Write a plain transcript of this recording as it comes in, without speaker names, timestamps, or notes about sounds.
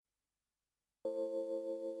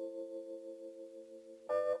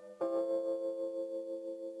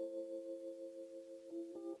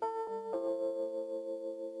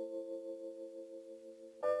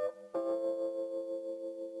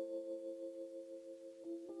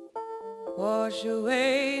wash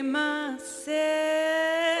away my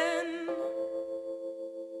sin.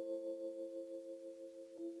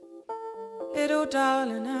 Little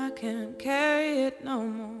darling, I can't carry it no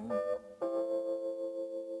more.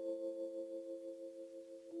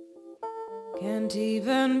 Can't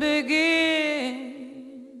even begin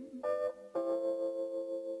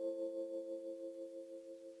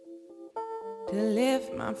to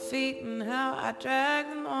lift my feet and how I drag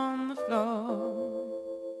them on the floor.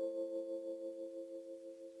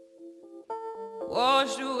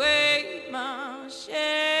 Wash away my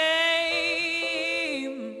shame.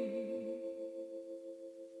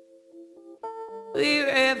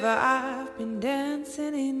 Wherever I've been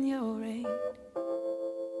dancing in your rain.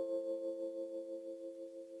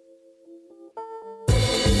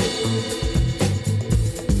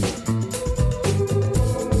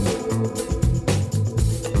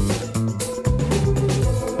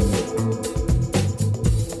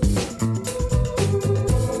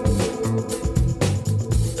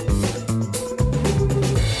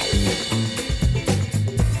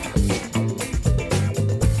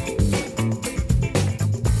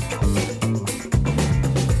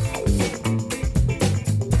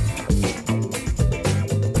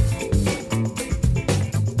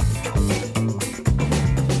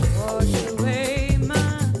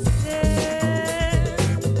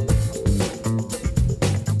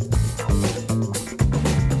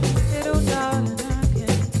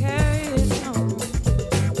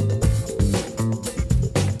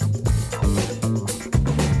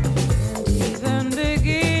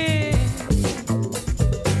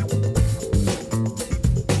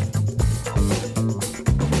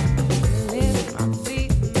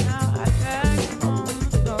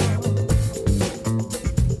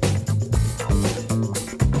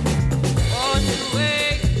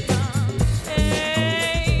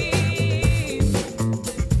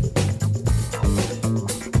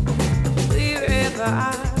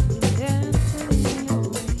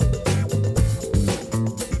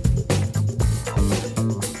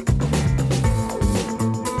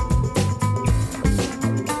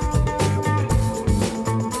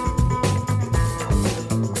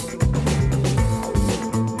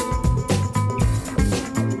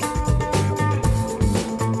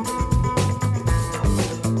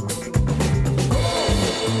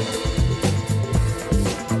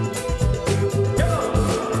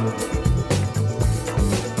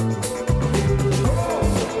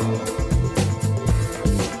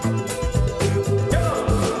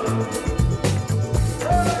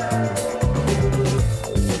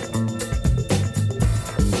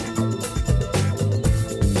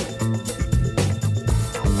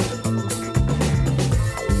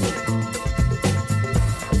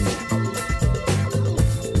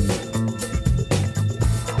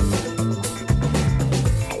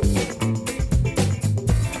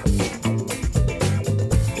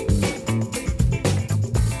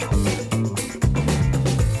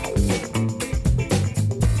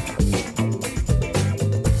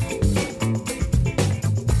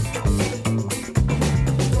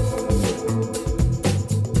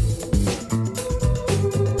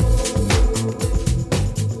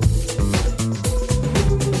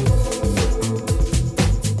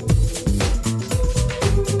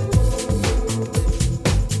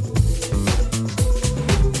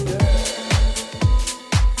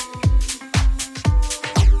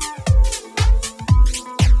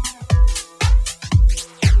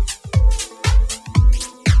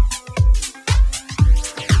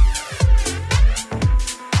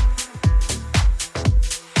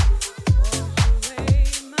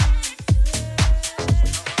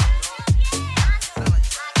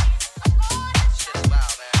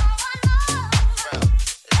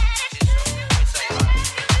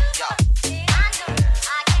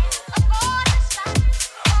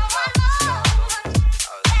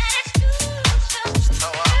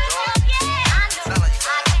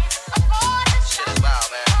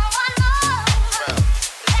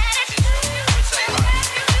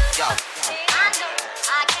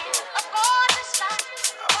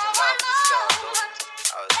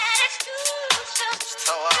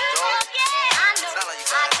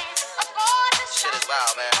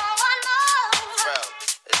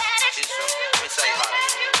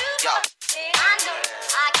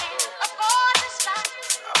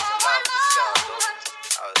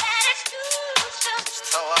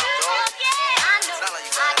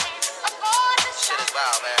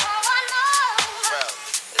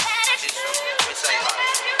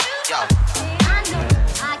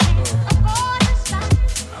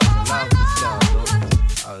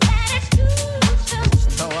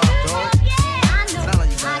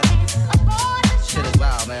 Shit is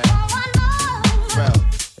wild, man.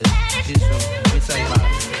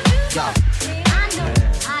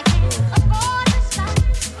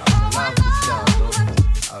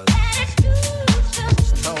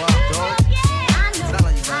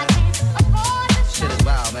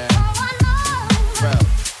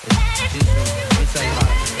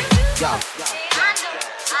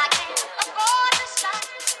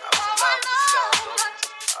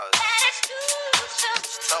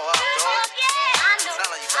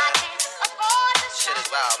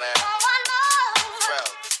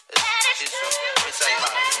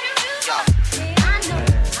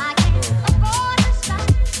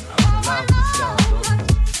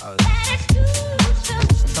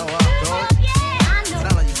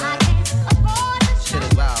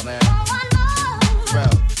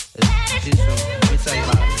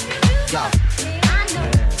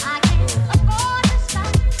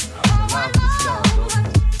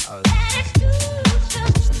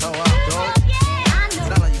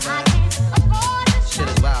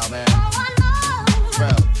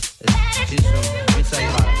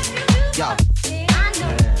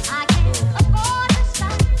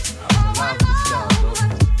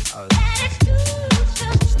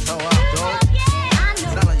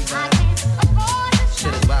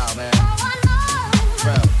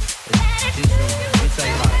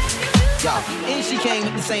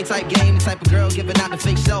 same type game, the type of girl giving out the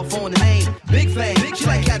fake cell phone, the name. Big fame, she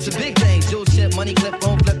like catching big things. Jewel shit, money clip,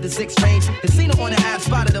 phone flip the 6 range. Casino on the app,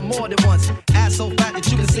 spotted her more than once. Ass so fat that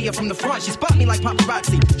you can see her from the front. She spot me like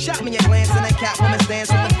paparazzi. Shot me a glance and that Catwoman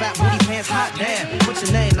stands with the fat booty pants. Hot damn, what's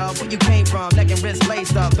your name, love? Where you came from? Neck and wrist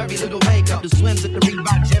laced up, very little makeup. The swims at the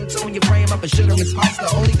Reebok gym, tone your frame up, and sugar and spice.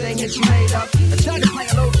 The only thing that you made up. I tried to play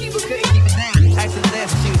a low key, but couldn't keep it down. Asked her to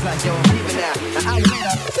dance, and she was like, yo, I'm leaving now. Now I wait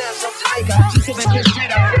up, Sam's from Jamaica. She sipping piss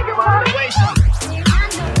straight up, figure out the way some.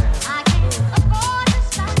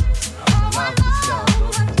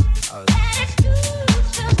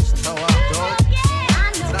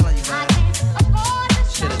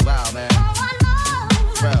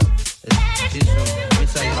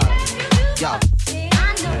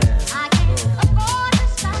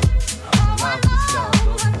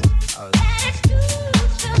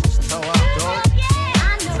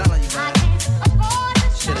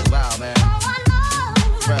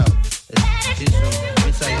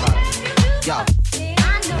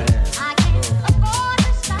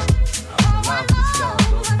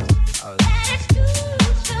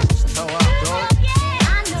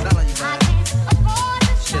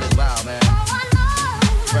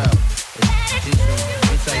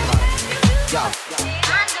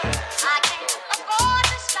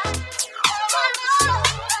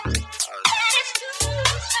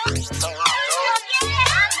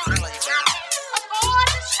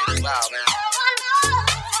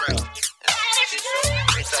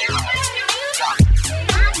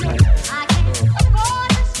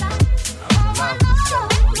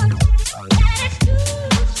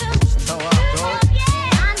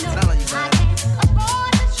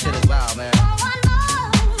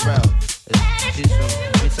 She's from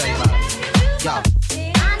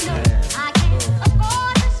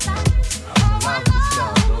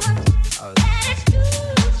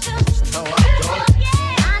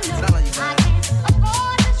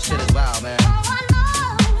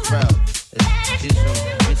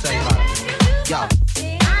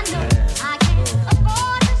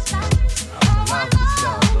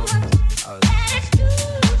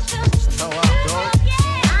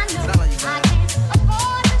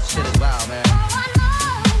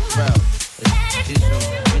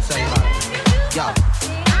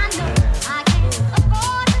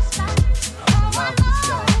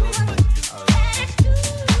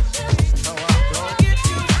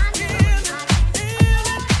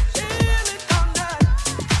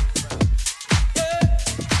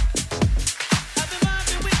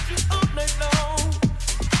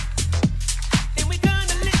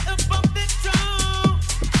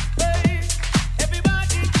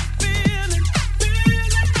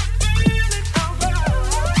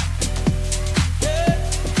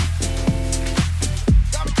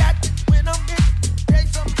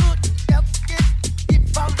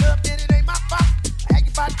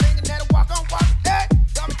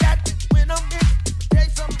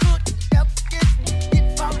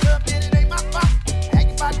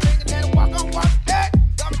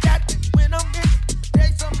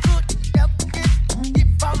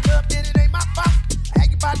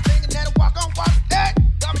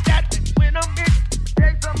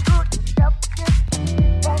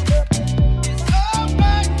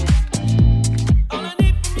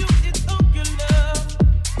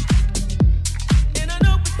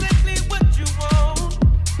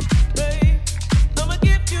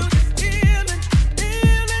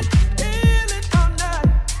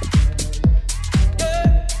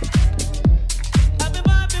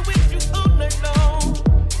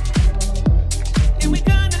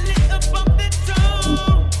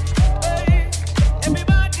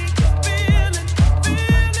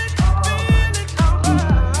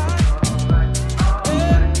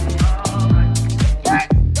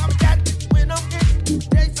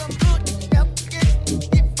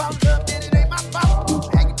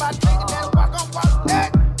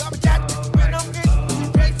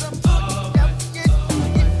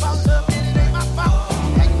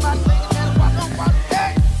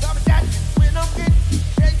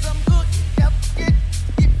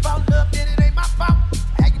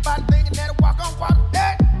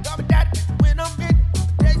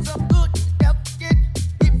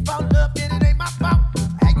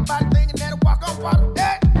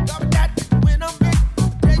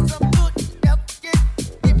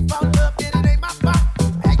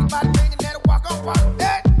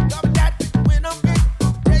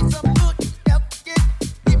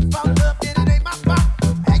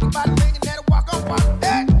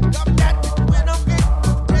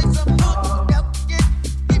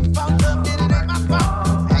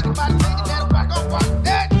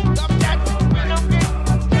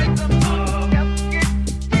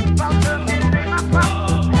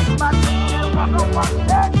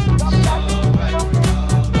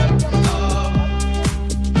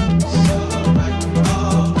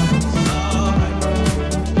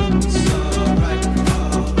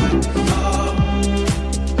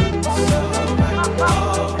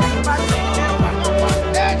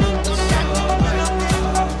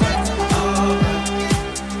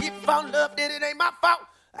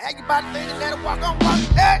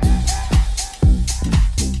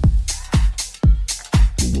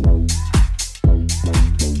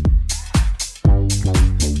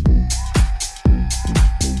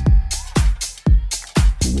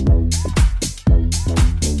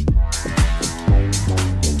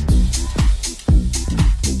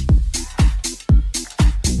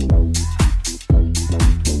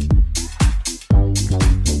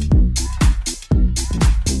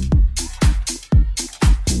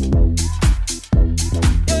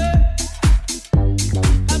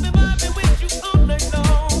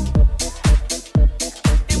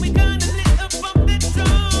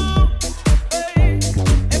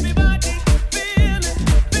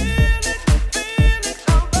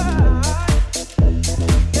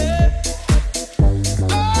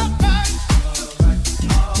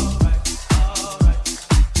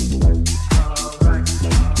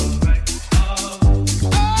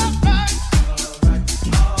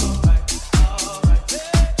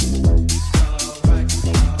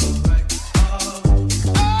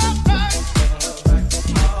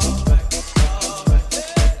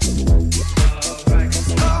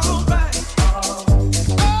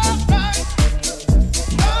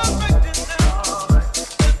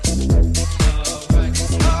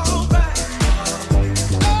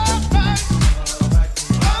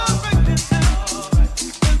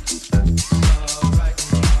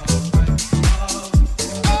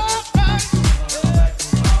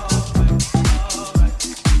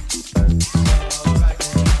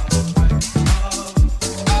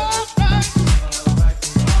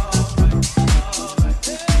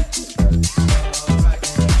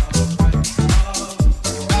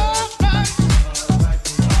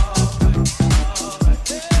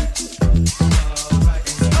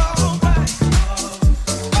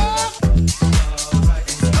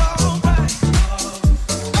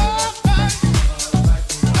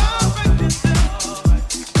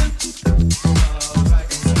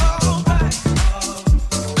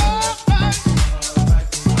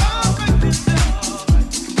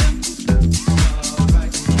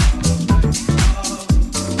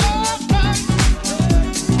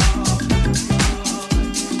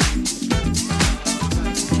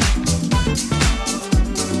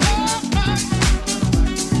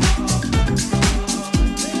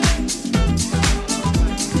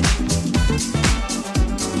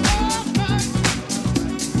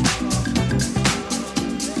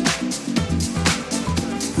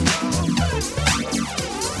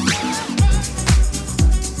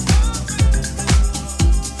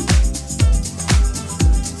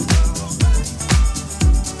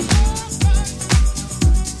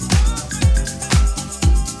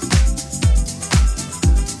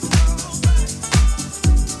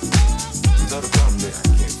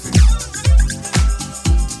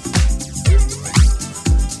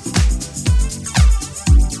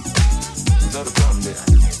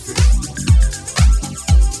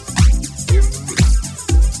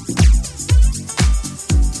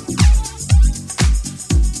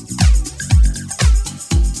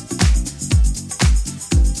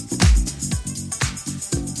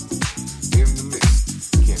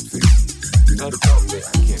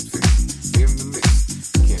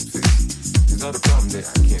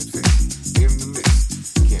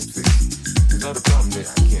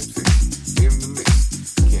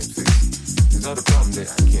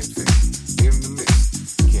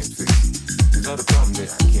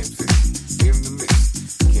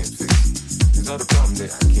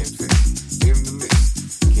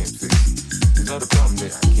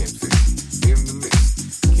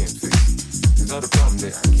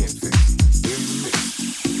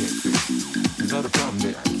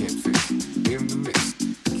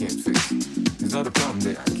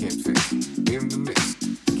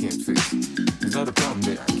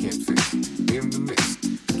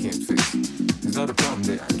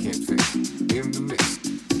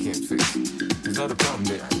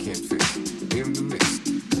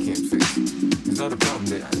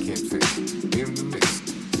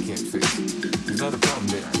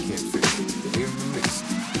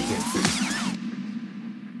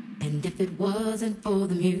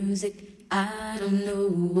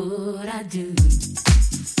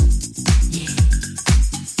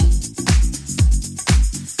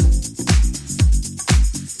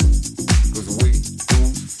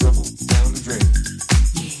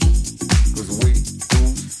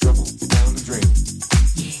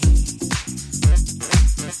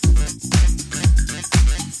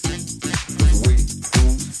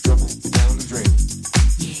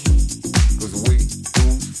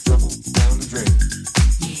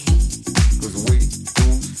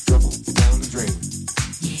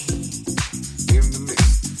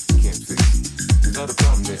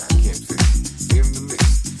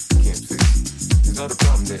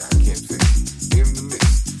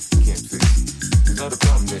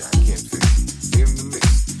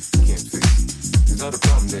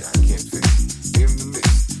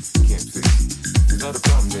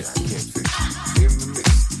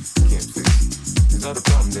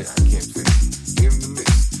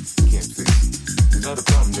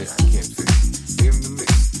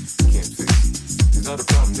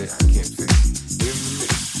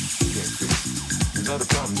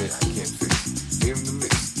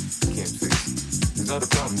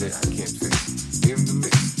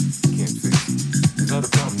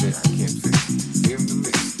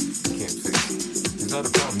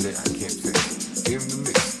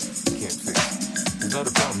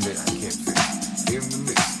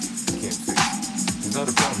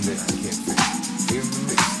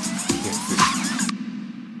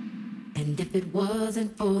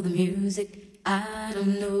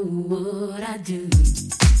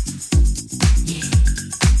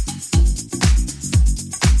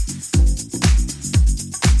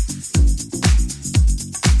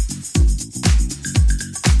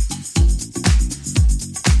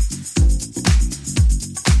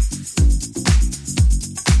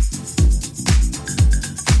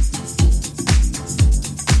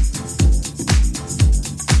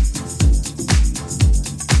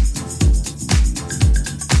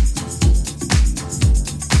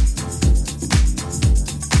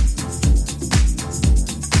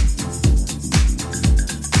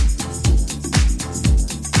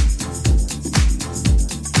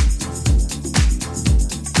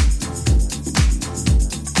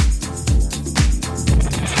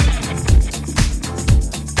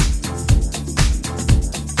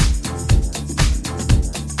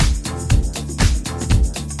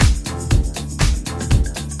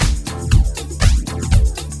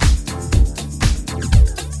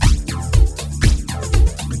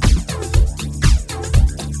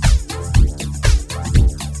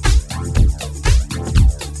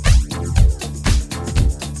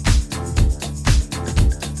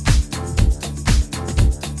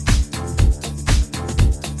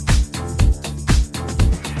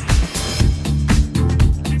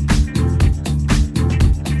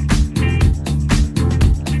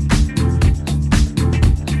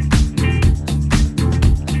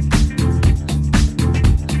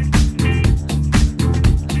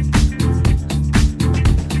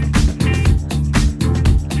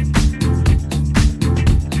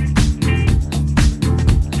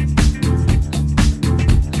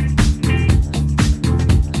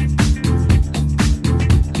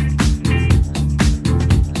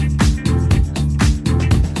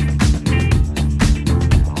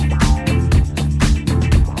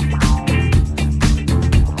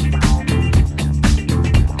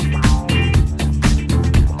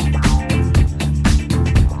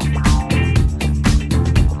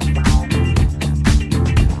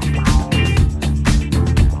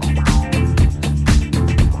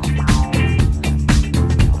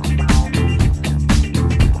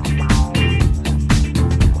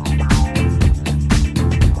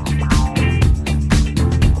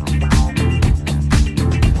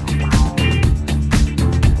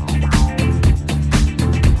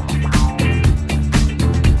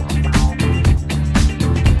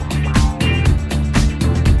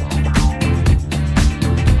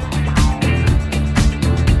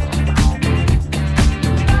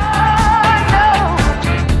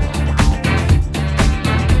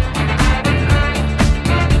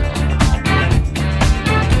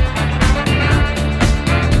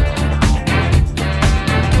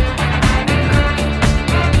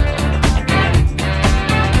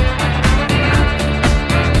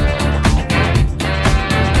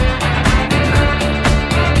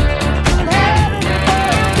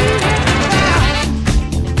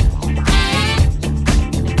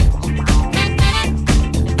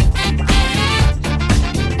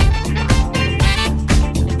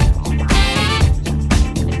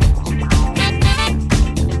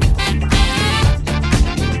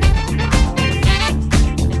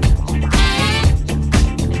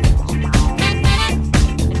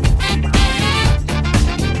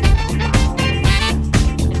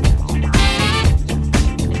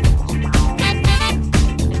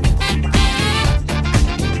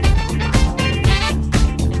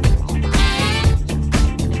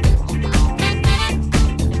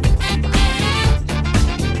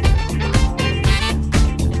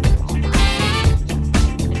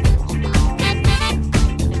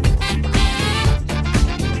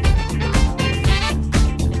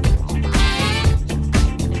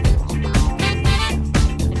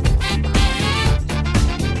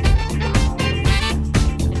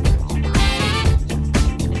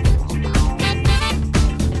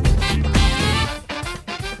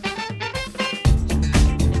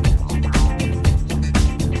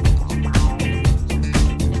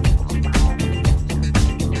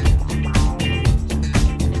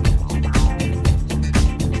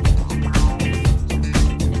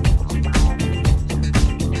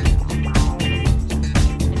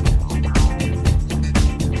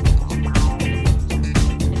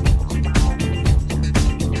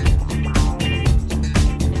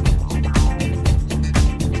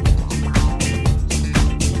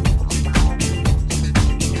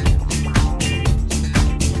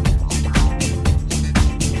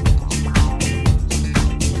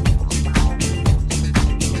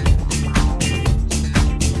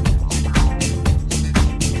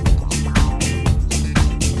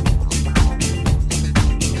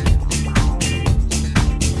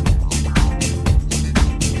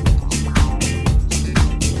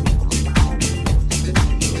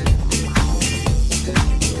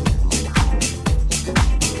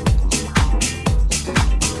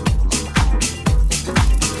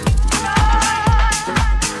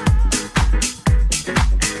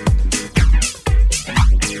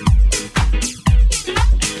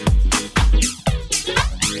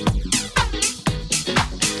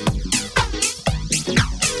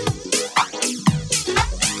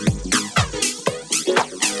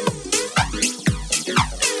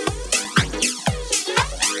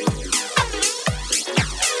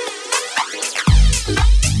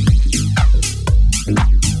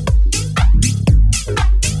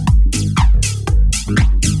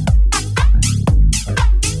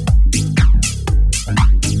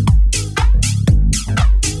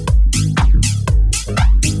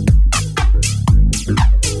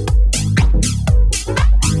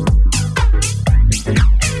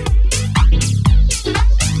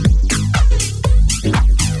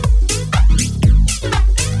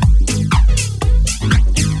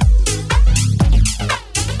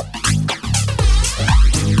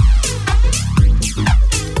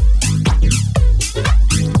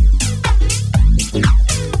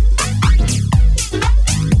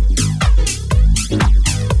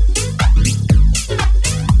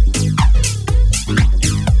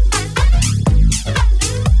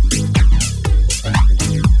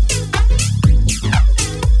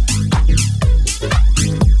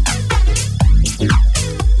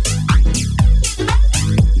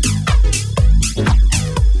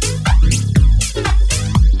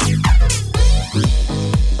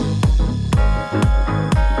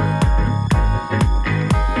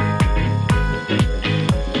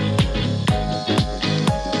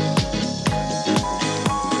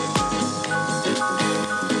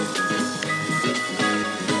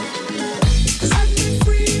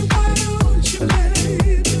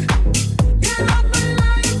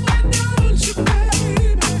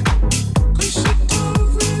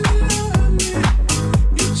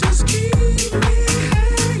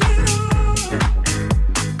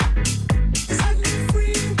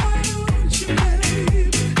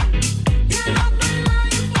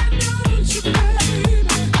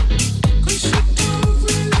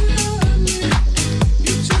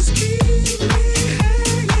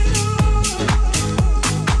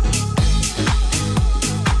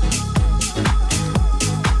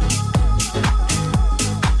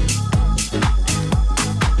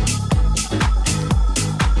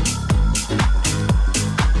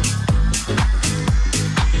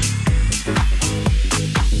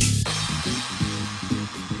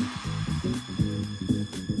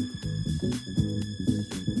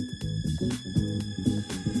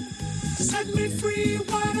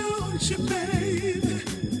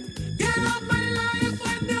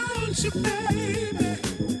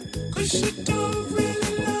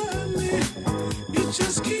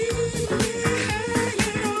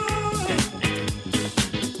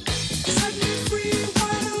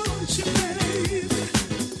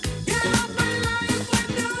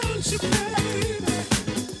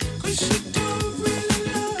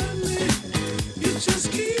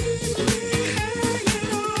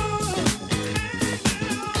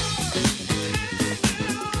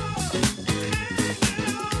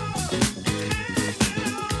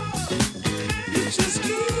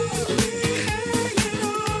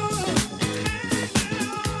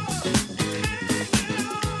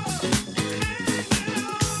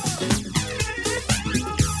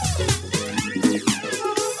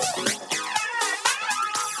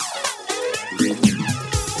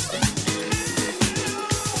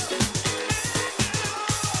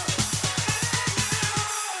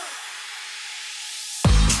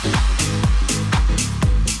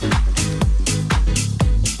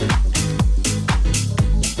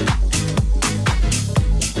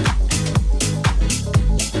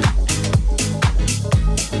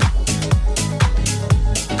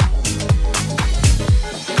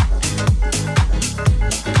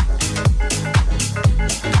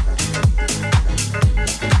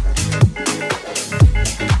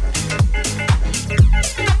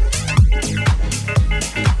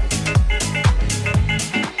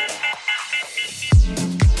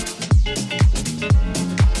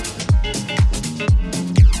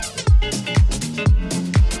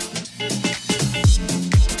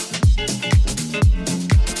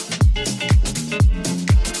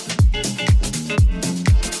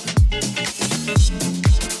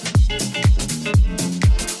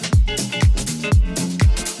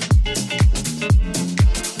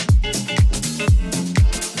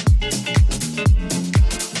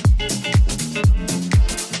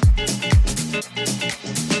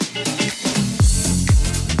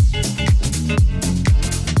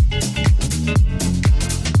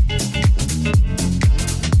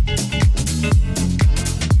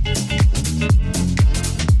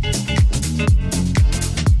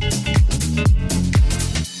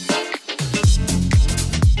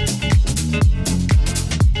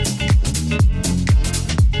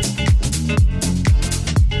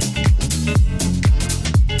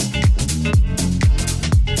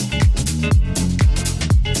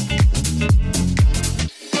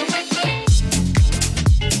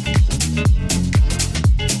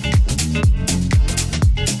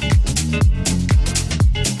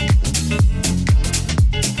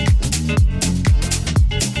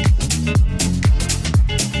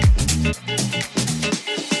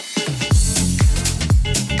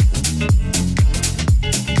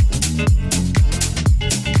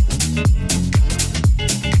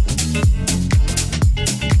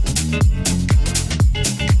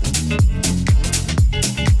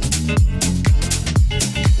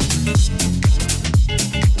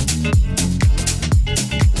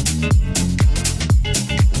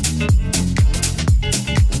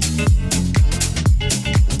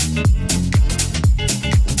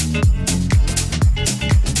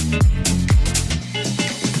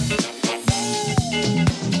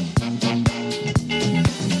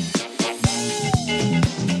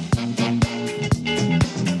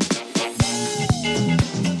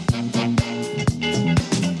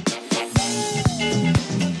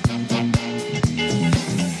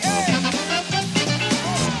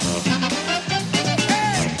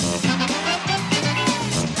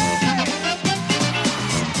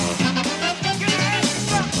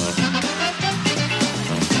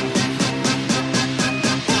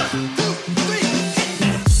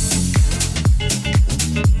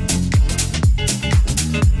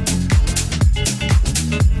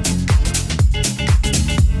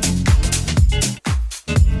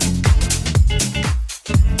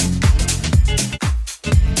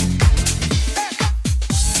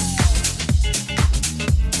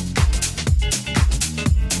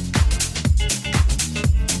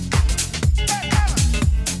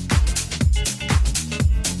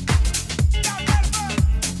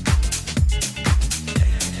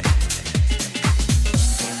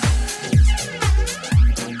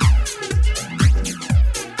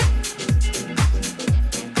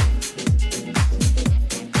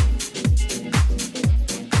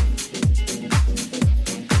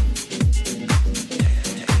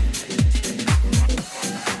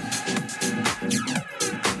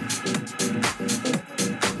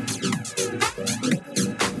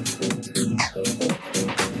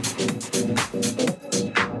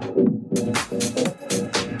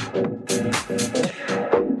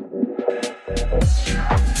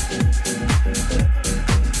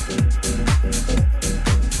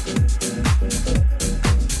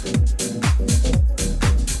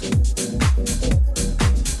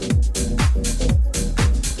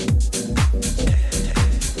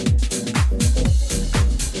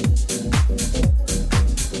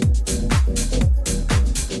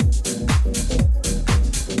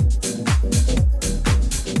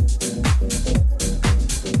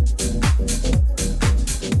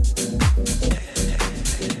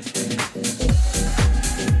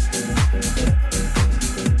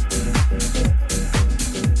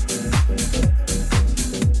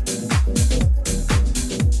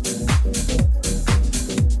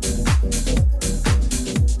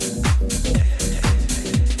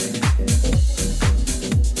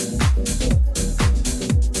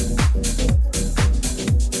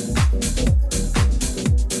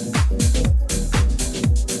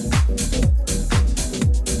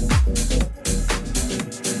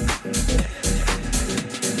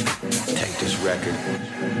record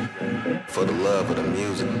for the love of the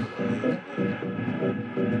music.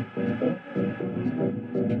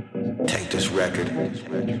 Take this record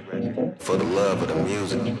for the love of the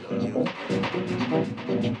music.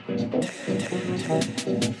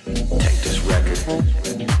 Take this record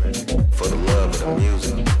for the love of the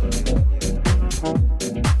music.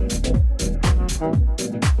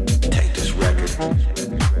 Take this record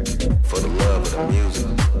for the love of the music.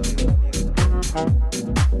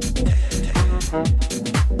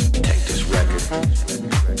 Take this record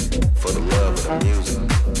for the love of the music.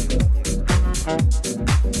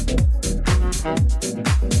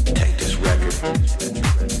 Take this record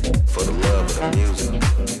for the love of the music.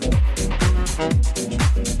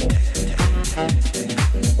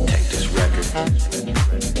 Take this record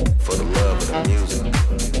for the love of the music.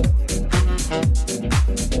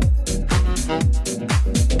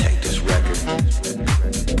 Take this record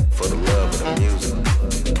for the love of the music.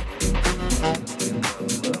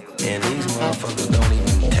 And these motherfuckers don't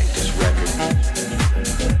even take this record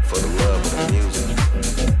for the love of the music.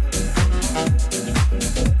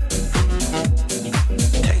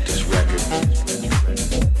 Take this record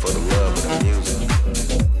for the love of the music.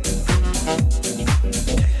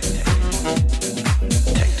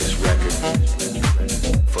 Take this record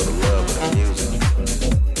for the love of the music.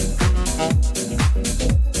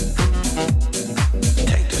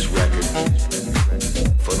 Take this record for the love of the music. Take this record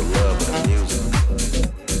for the love of the music.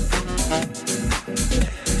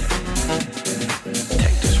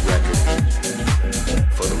 Take this record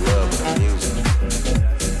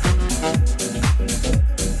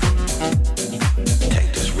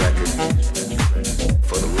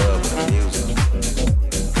for the love of the music.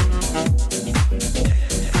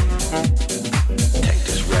 Take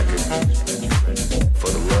this record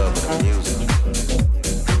for the love of the music.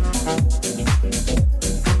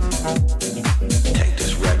 Take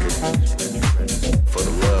this record for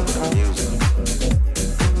the love of the music.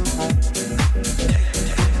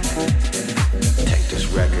 Take this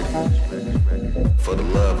record for the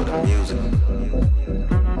love of the music.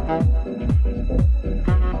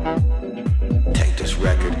 Take this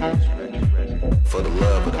record for the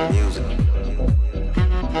love of the music.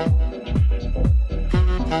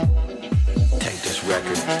 Take this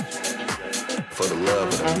record for the love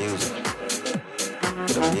of the music.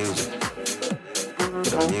 For the music.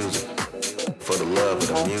 For the music. For the love of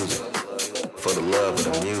the music. For the love of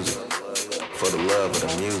the music. For the love of the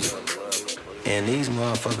music. And these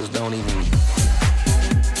motherfuckers don't even.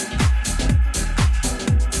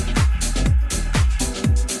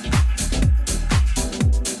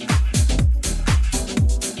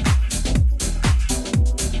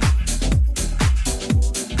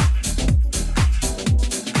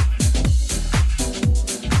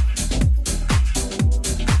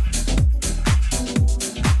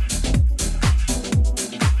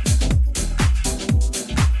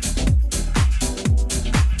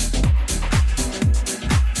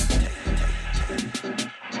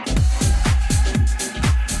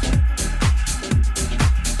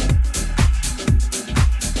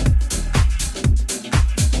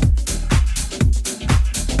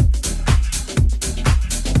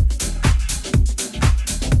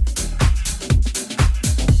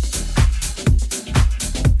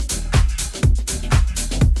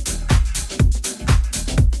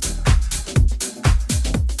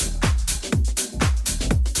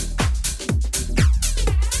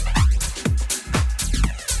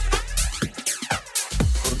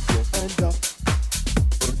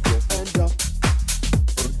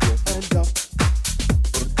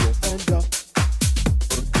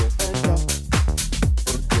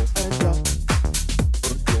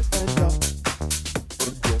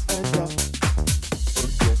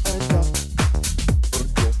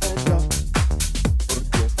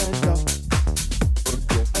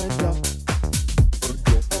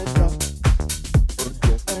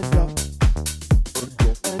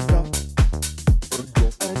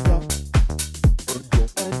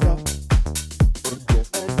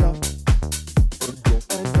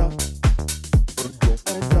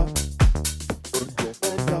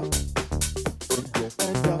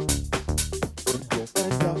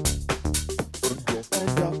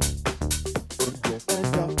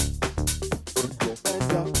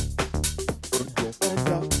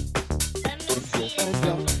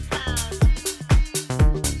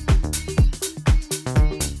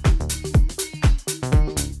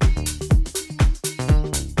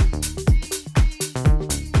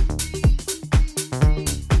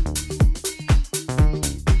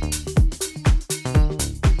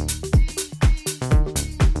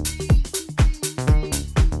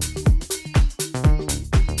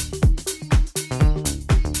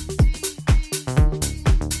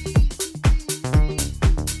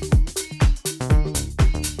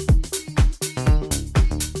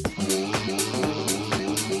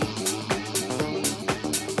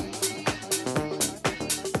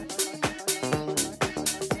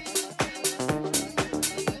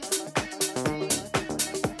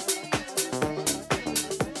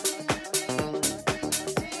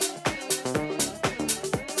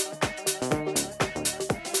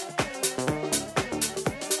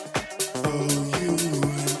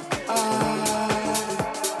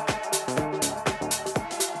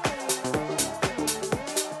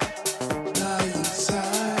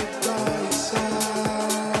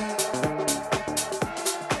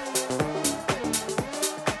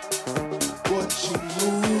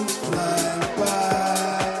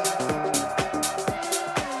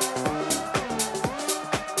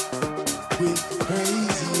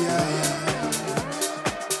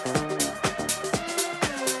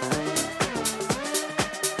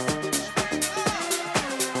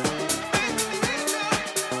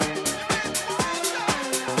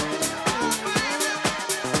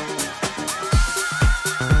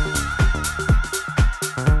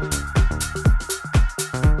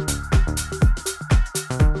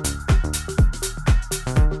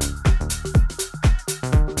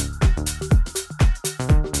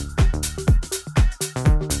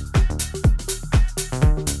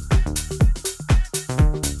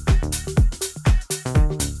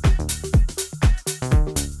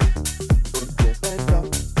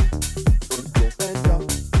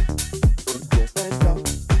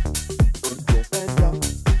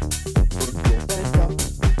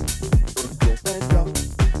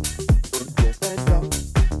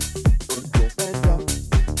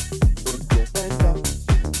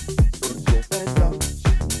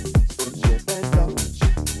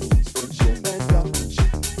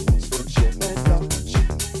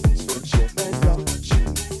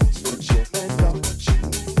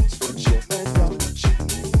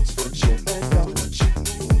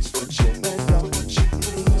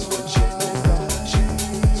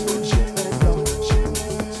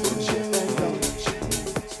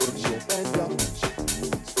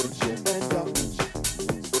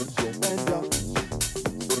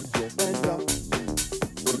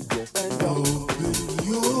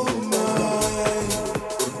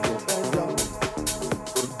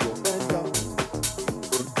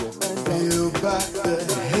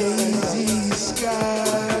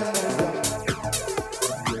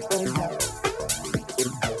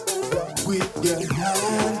 Good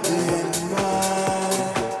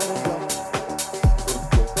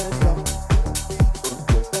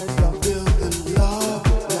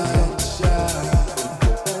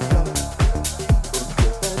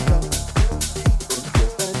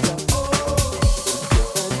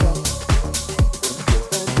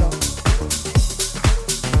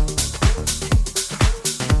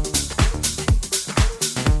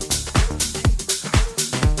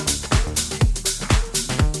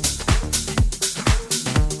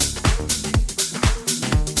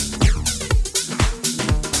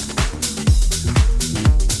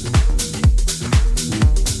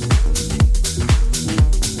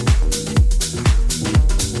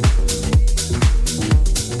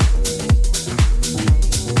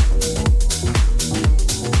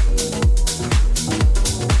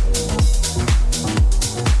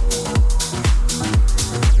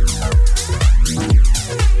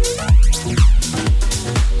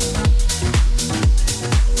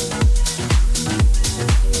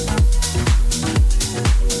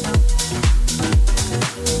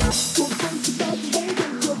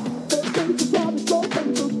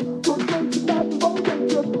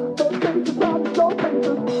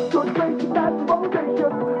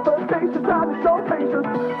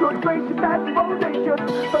gracious, that's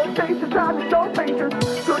bodacious.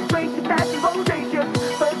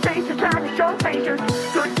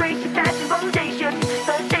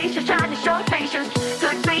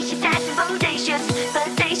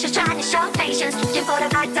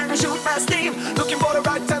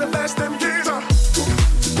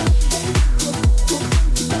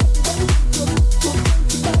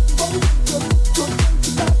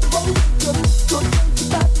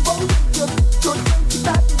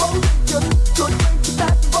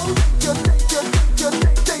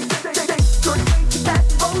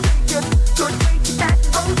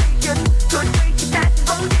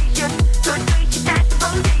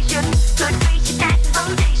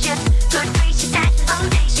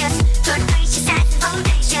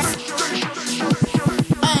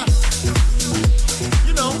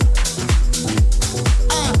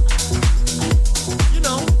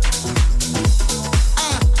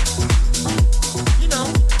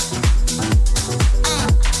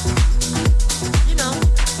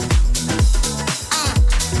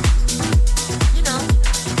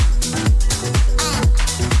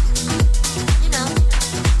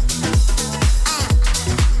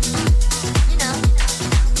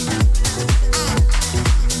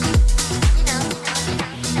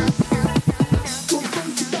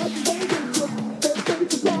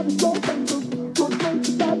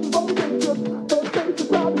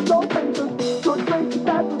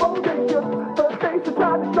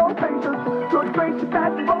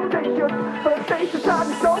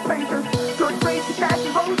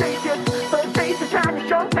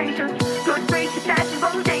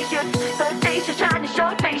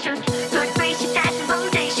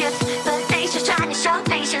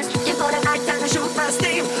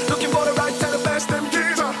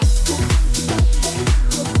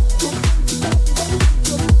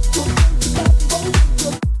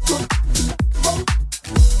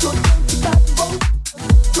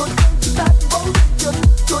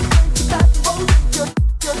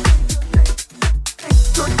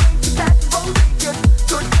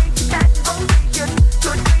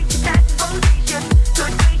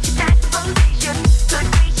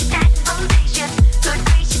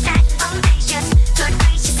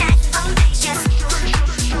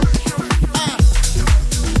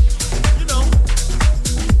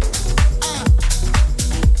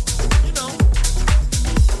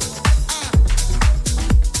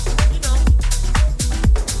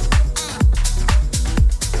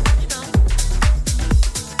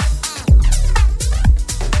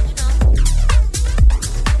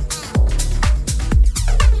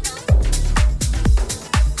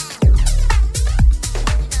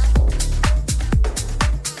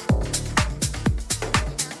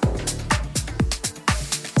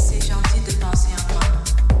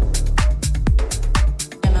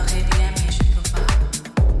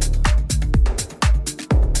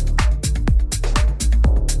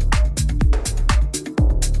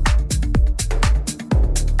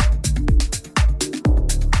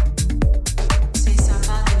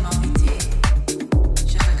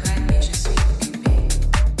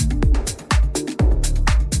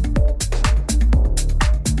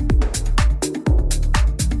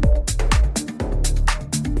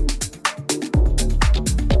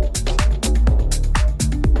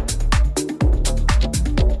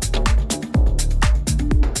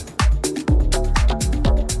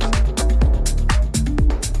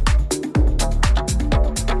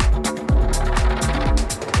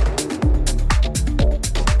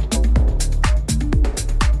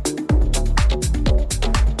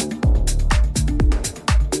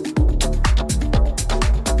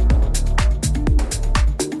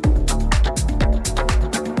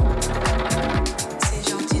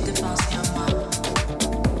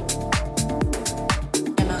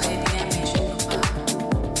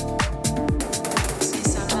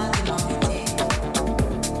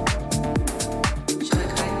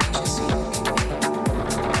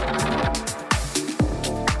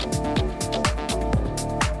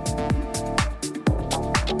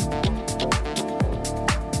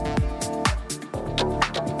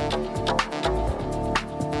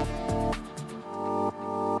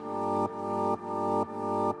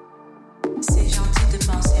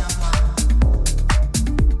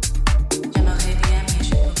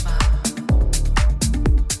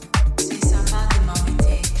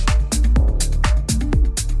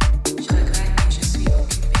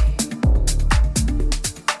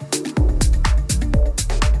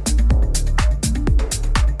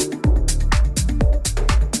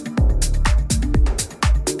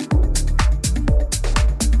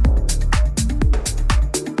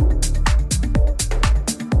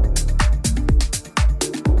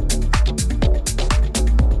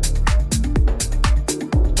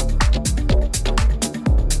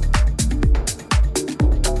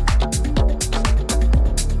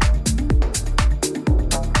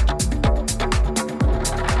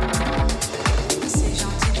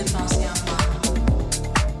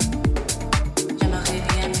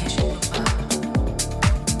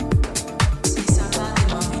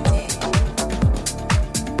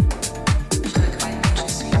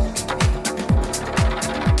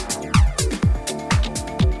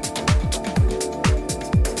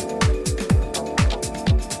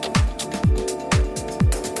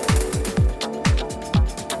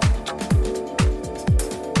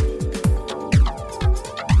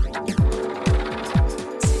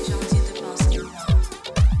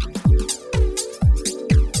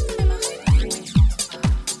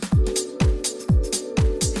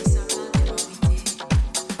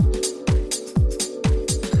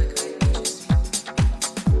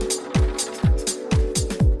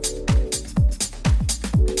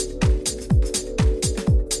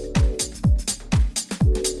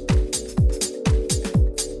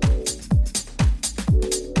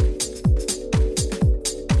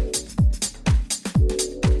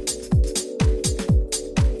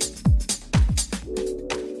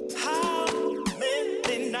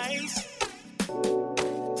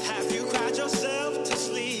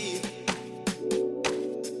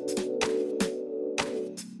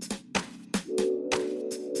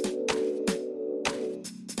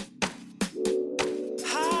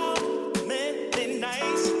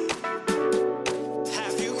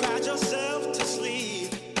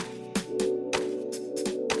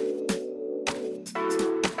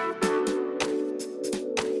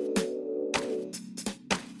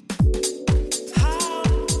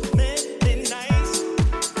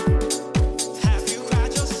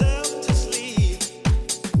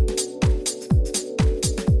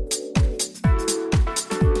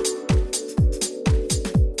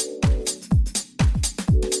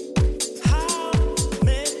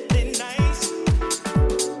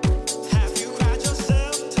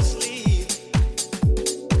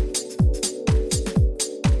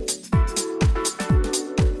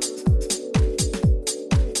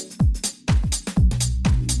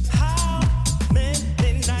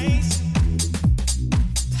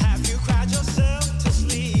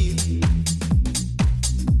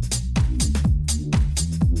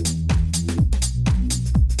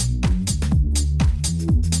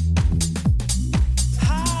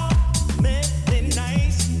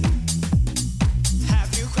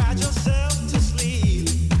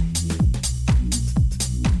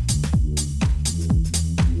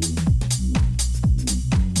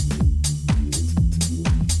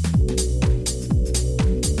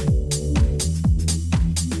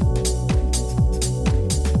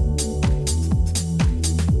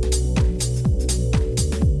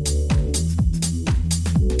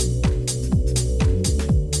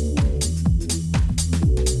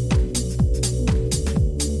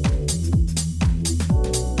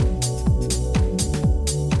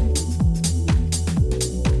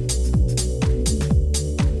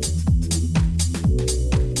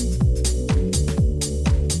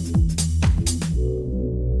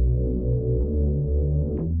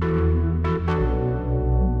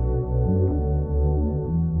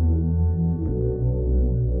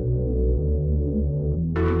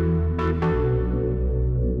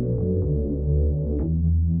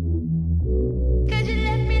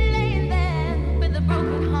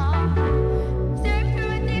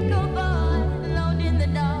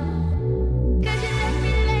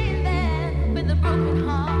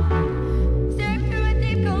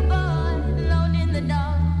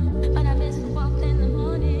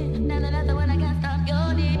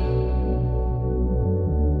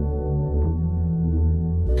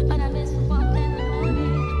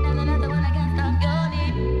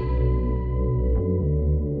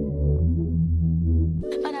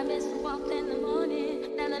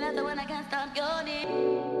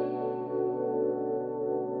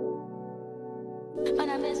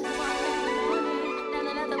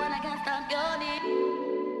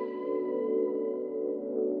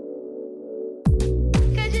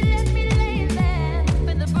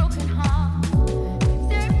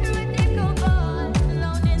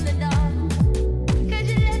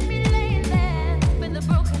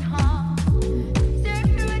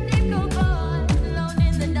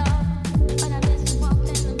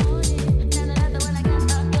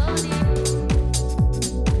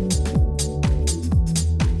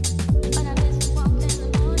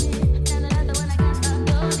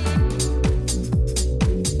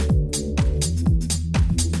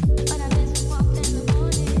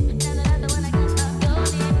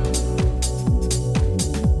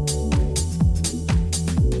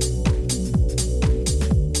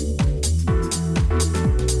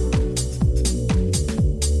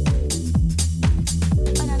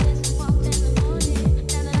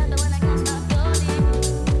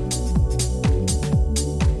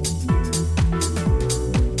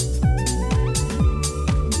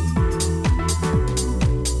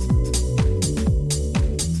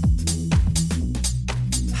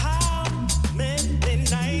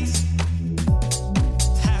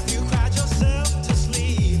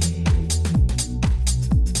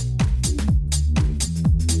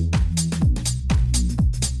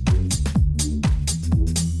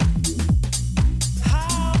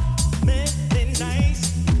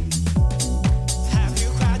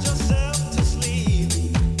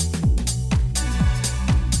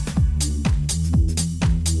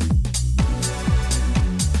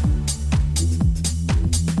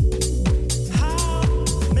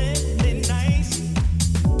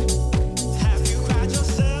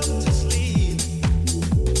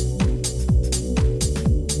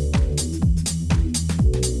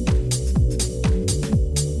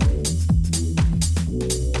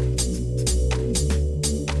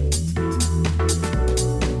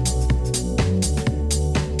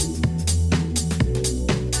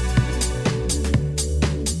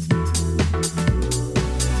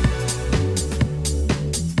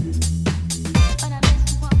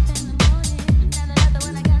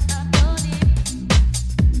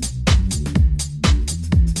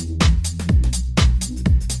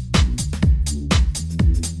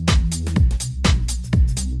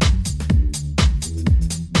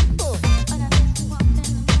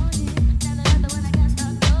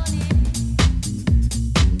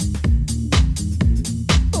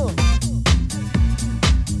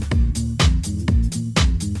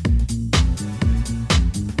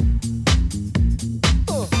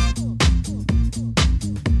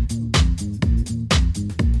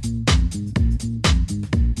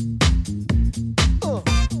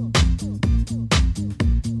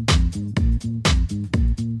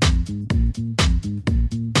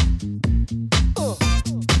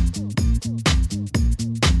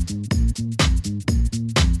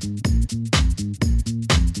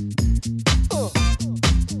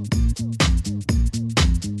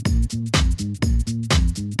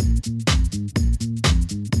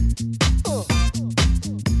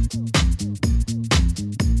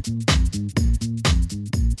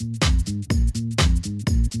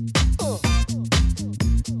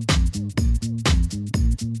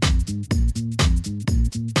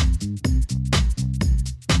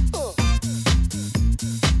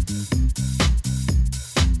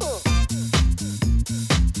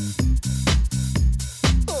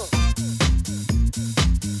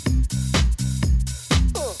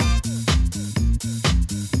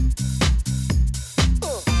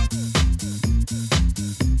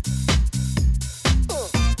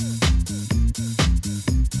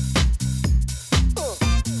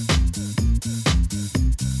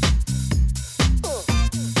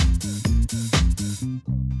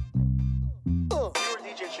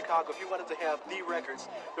 Chicago, if you wanted to have the records,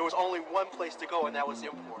 there was only one place to go, and that was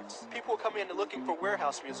imports. People would come in looking for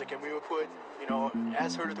warehouse music, and we would put, you know,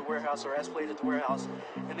 as heard at the warehouse or as played at the warehouse.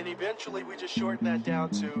 And then eventually we just shortened that down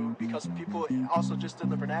to, because people also just in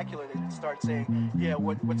the vernacular, they start saying, yeah,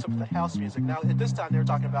 what's up with the house music? Now, at this time, they were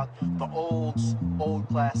talking about the old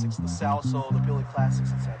classics, the Salsoul, the Philly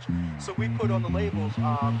classics and such. So we put on the labels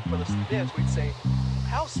for the dance, we'd say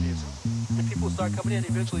house music. And people would start coming in,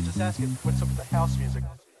 eventually just asking, what's up with the house music?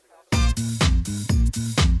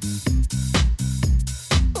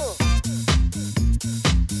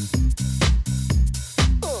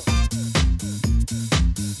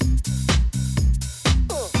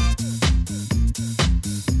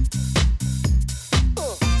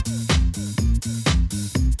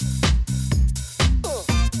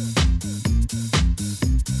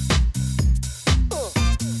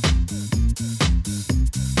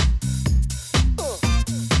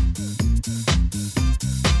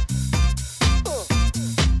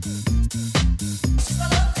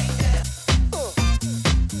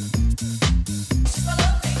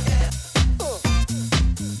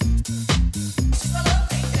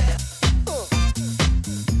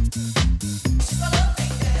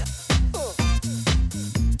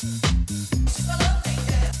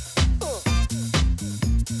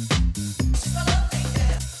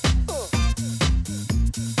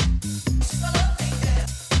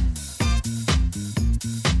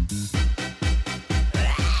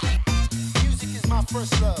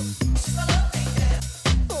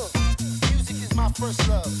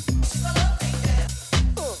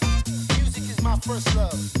 first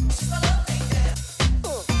love.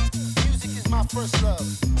 Music is my first love.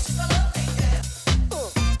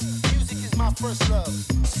 Music is my first love.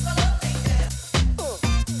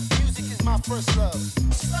 Music is my first love.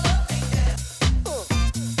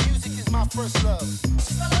 Music is my first love.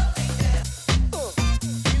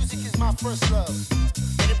 Music is my first love.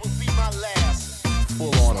 And it will be my last.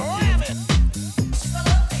 Full on a feeling.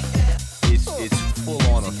 It's full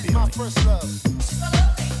on a feeling. My first love.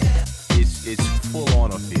 It's full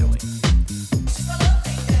on a feeling.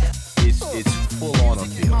 It's full on a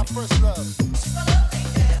feeling. My first love.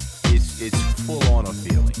 It's full on a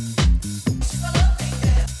feeling.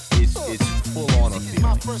 It's full on a feeling.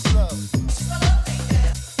 My first love.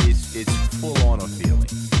 It's full on a feeling.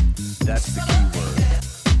 That's the key word.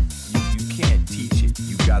 You can't teach it.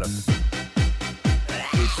 You gotta.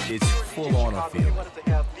 It's full on a feeling.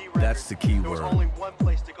 That's the key word.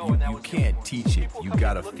 You can't teach it. You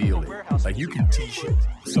gotta feel it. Like you can teach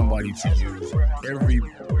somebody to use every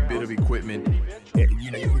bit of equipment.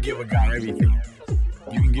 You know, you can give a guy everything.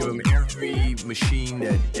 You can give him every machine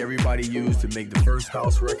that everybody used to make the first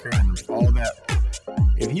house record and all that.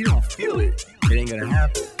 If he don't feel it, it ain't gonna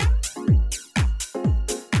happen.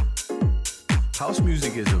 House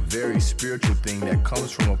music is a very spiritual thing that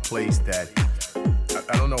comes from a place that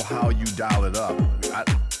I don't know how you dial it up.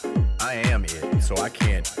 I am it, so I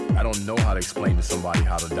don't know how to explain to somebody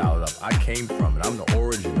how to dial it up. I came from it. I'm the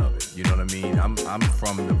origin of it. You know what I mean? I'm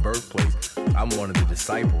from the birthplace. I'm one of the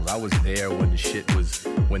disciples. I was there when the shit was,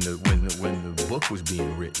 when the book was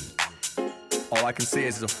being written. All I can say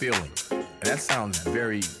is it's a feeling. And that sounds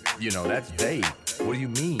very, that's vague. What do you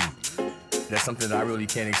mean? That's something that I really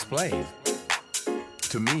can't explain.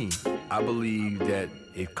 To me, I believe that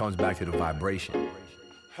it comes back to the vibration.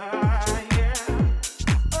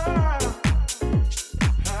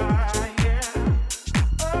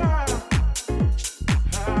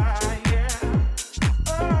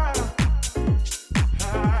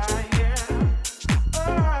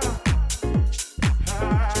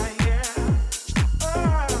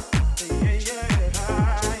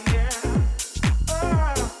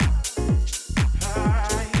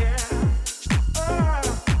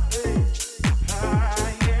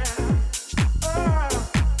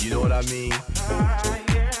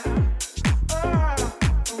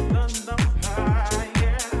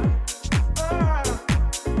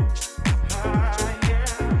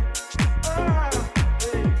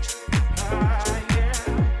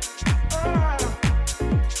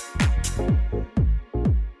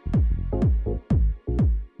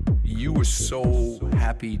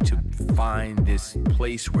 To find this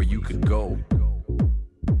place where you could go,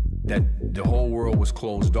 that the whole world was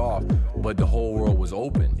closed off, but the whole world was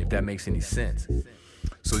open, if that makes any sense.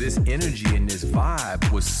 So this energy and this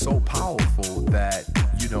vibe was so powerful that,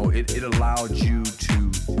 it allowed you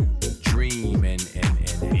to dream and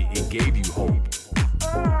it gave you hope.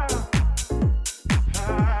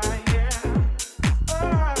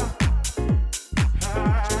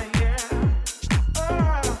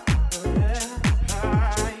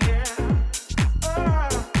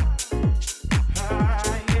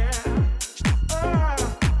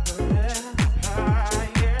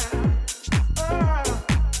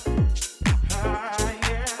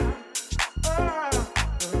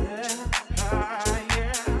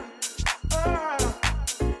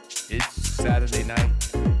 Saturday night,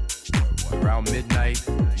 around midnight,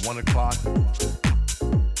 1 o'clock.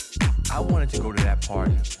 I wanted to go to that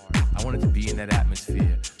party. I wanted to be in that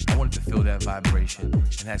atmosphere. I wanted to feel that vibration,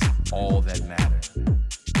 and that's all that mattered.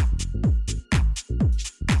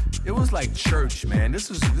 It was like church, man. This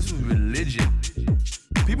was religion.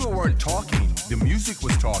 People weren't talking. The music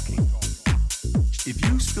was talking. If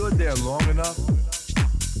you stood there long enough,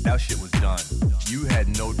 that shit was done. You had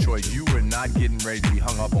no choice. You were not getting ready to be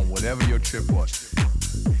hung up on whatever your trip was.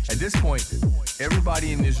 At this point,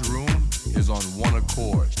 everybody in this room is on one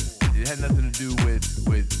accord. It had nothing to do with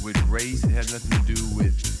race. It had nothing to do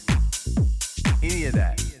with any of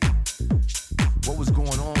that. What was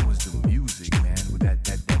going on was the music, man, with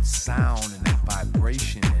that sound and that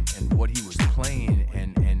vibration and what he was playing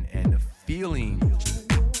and the feeling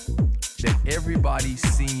that everybody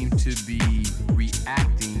seemed to be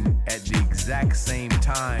reacting at the exact same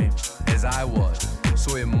time as I was.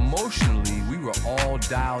 So emotionally, we were all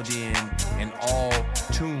dialed in and all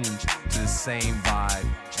tuned to the same vibe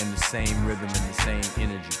and the same rhythm and the same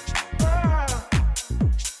energy.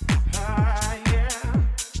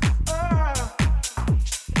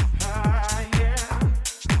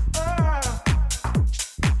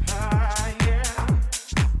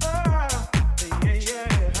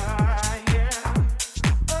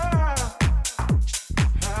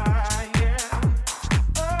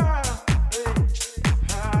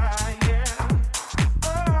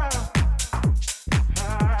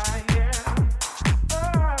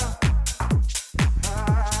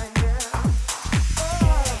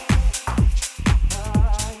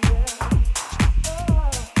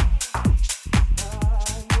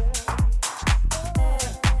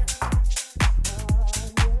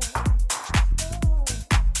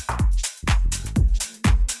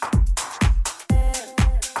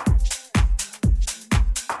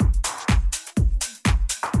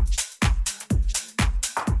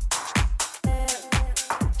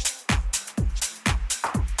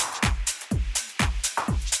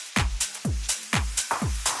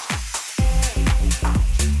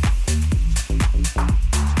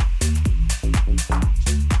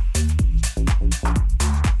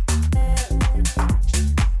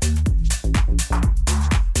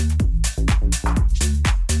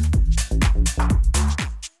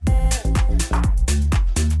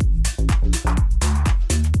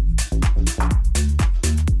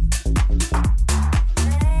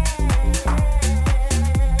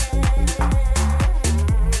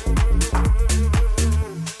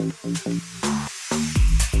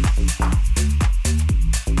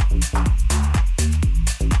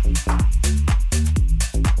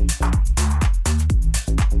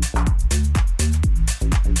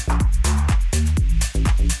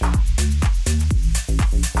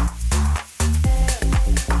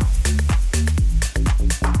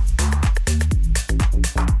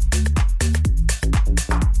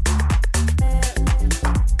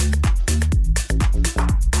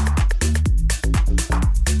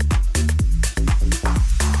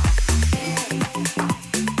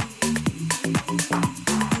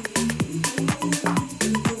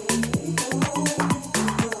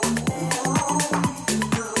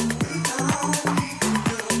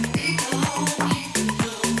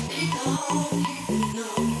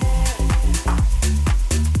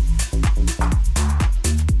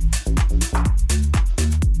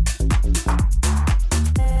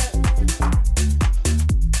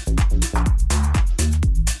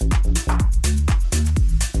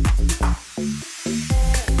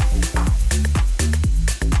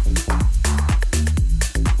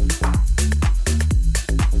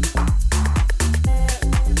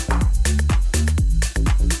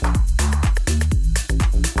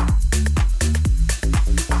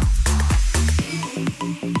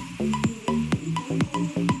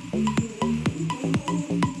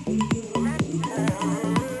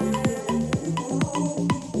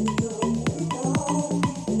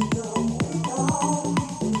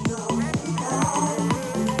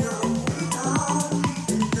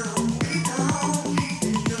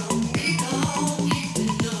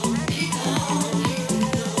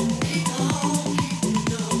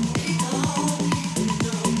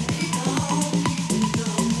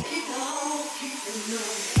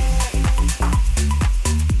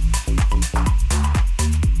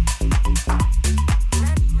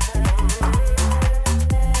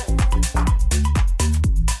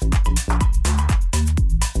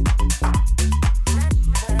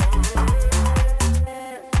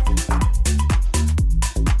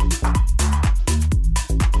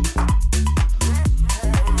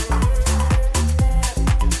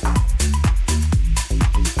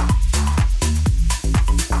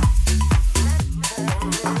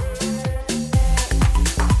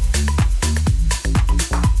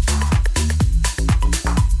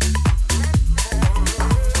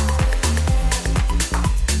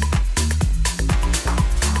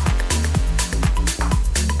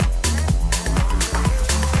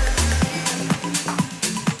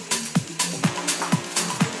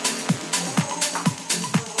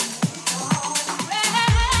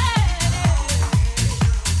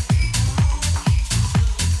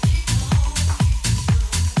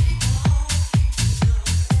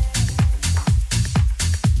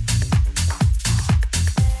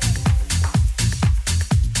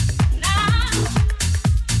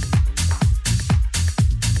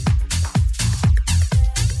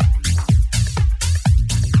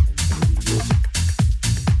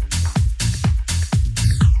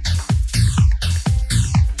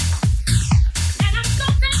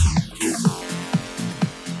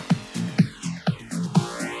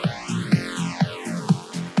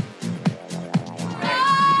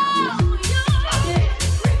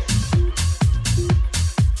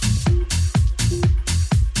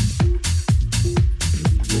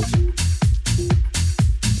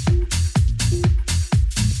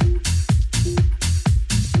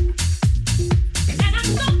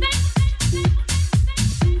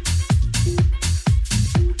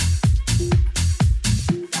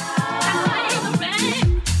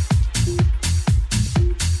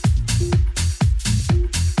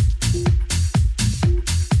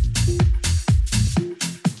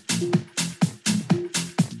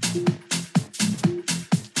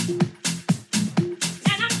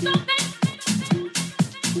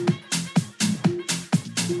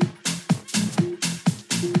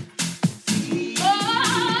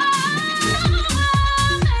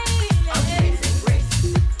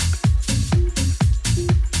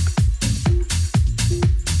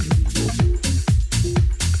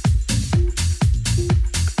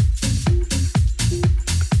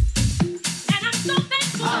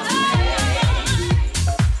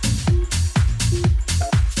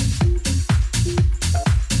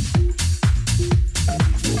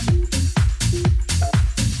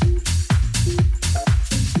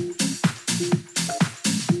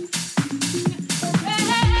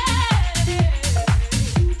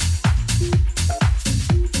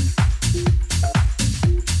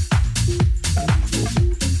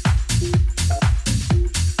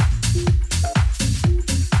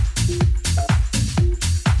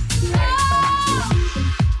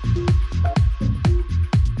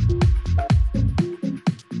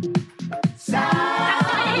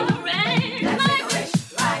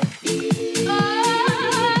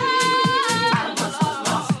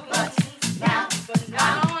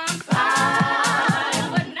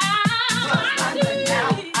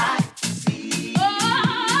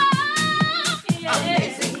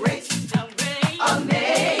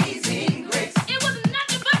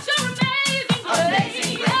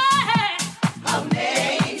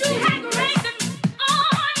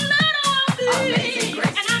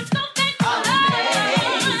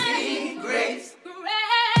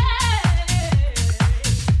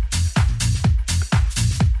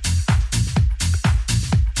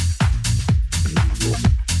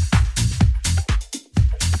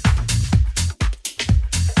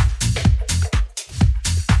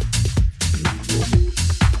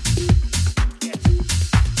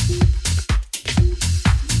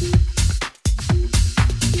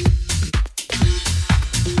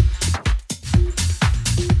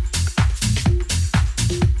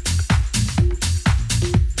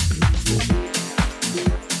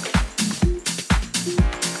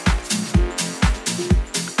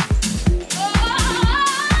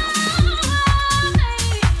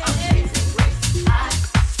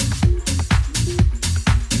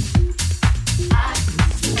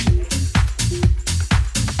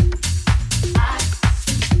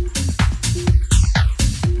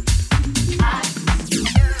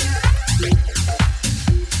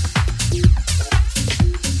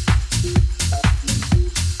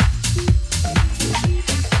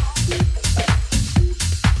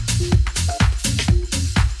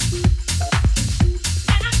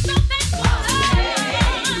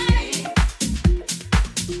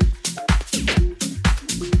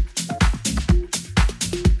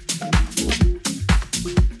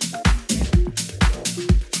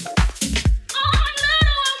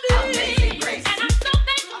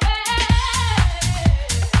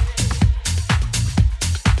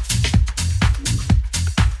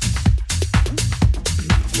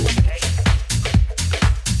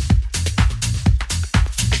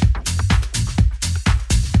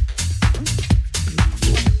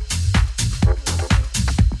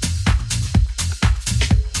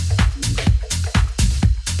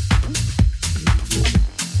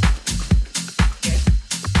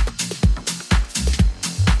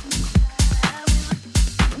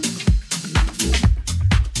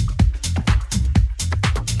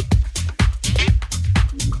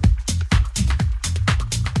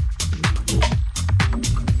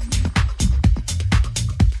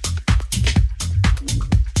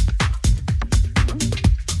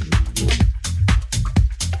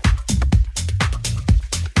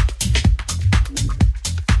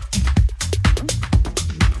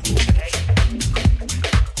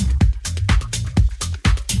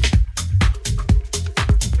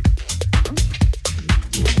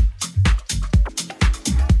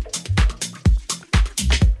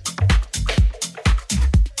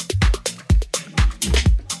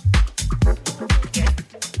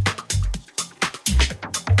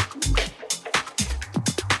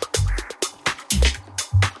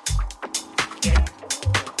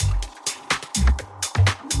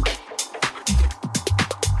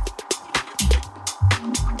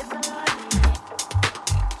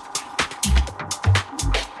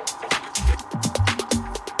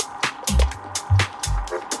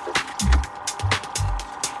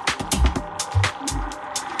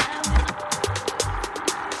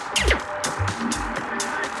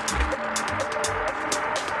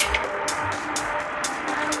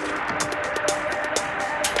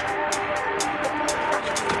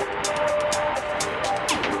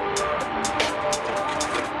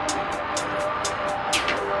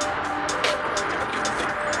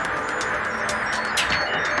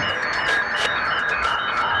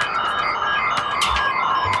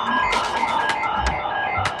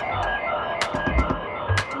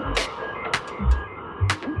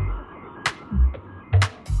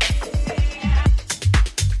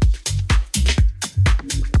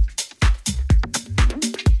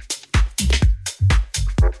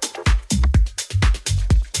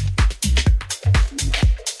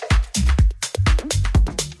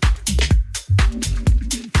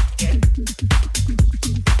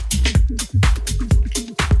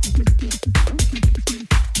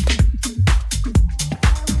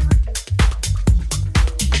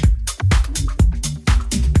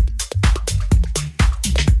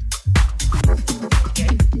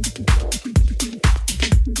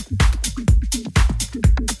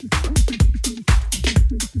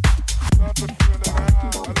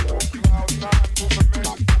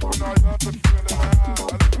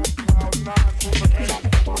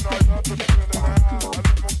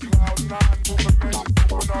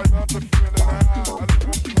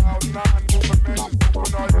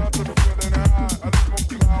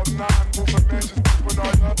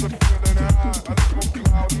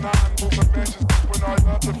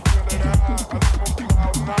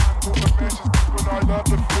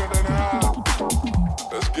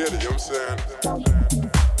 Get it, you know what I'm saying?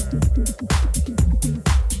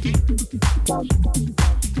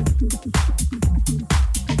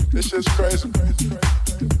 This shit's crazy.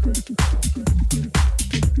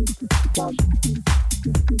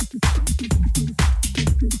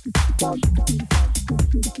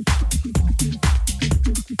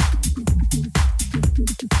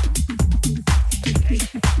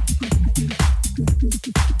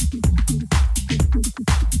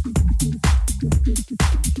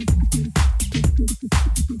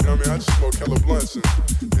 I just smoke hella blunts and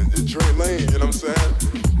drink lean, you know what I'm saying?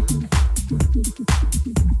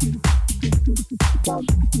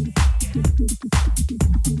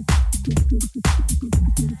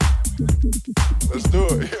 Let's do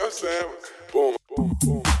it, you know what I'm saying? Boom, boom,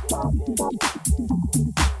 boom, boom, boom, boom.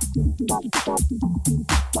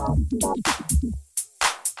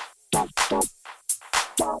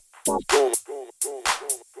 Boom, boom, boom,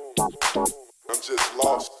 boom. I'm just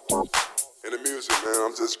lost in the music, man.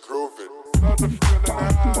 I'm just grooving. Love the feeling high.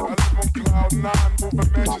 I live on cloud nine, moving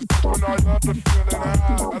mansions. When I love the feeling high.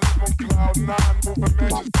 I live on cloud nine, moving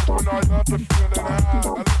mansions. When I love the feeling high. I live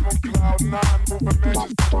on cloud nine, moving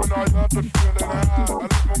mansions. When I love the feeling high. I live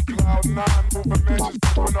on cloud nine, moving mansions.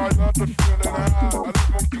 When I love the feeling high. I live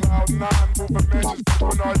on cloud nine, moving mansions.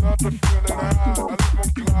 When I love the feeling high. I live on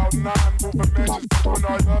cloud nine, moving mansions. When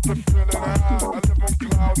I love the feeling high. I live on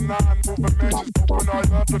cloud nine, moving mansions. When I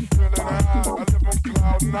love the feeling high. I live on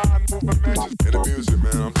cloud nine, moving mansions. In the music,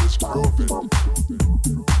 man, I'm just grooving.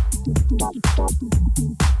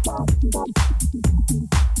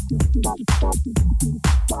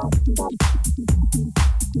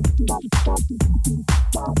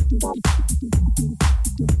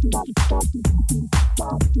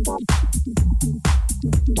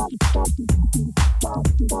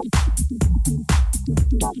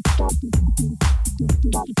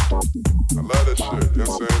 I love that shit, you know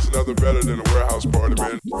what I'm saying? It's nothing better than a warehouse party,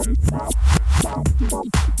 man.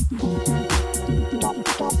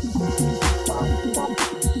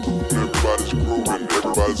 Everybody's grooving,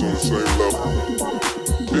 everybody's on the same level.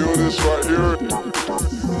 Feel this right here.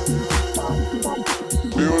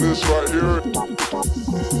 Feel this right here.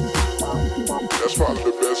 That's probably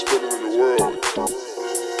the best feeling in the world.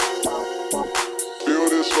 Feel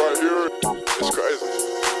this right here. It's crazy.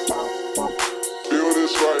 Feel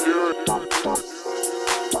this right here.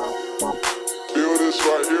 Feel this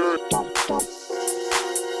right here.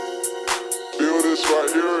 Feel this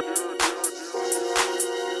right here.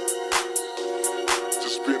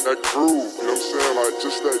 Just be in that groove, you know what I'm saying? Like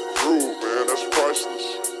just that groove, man. That's priceless.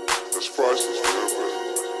 That's priceless, man.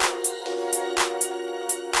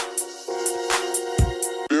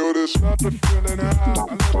 Feel this. Love the feeling high. I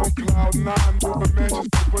live on cloud nine, moving mansions.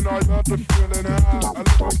 When I love the feeling high. I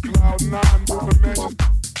live on cloud nine, moving mansions.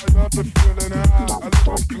 I love the feeling high. I live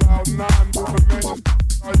on cloud nine, moving mansions.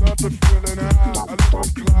 I love the feeling high. I live on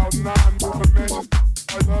cloud nine, moving mansions.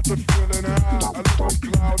 I love the feeling high. I live on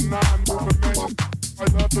cloud nine, moving mansions. I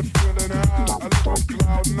love the feeling high. I live on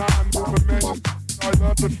cloud nine, moving mansions. I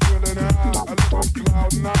love the feeling high. I live on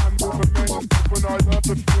cloud nine, moving mansions. When I love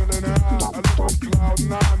the feeling high. I live on cloud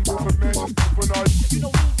nine, moving mansions. When I, you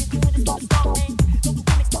know we've been doing this from the start, man. No the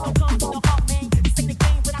gimmicks, no come from the heart, man. This ain't a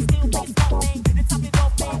game, but I still play smart, man. And top it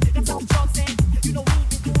off, man. That's how the drugs end. You know we've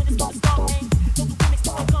been doing this from the start, man. No the gimmicks,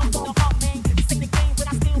 no come from the heart, man. This ain't a game, but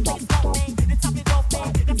I still play smart, man. And top it off, man.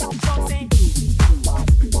 That's how the drugs end.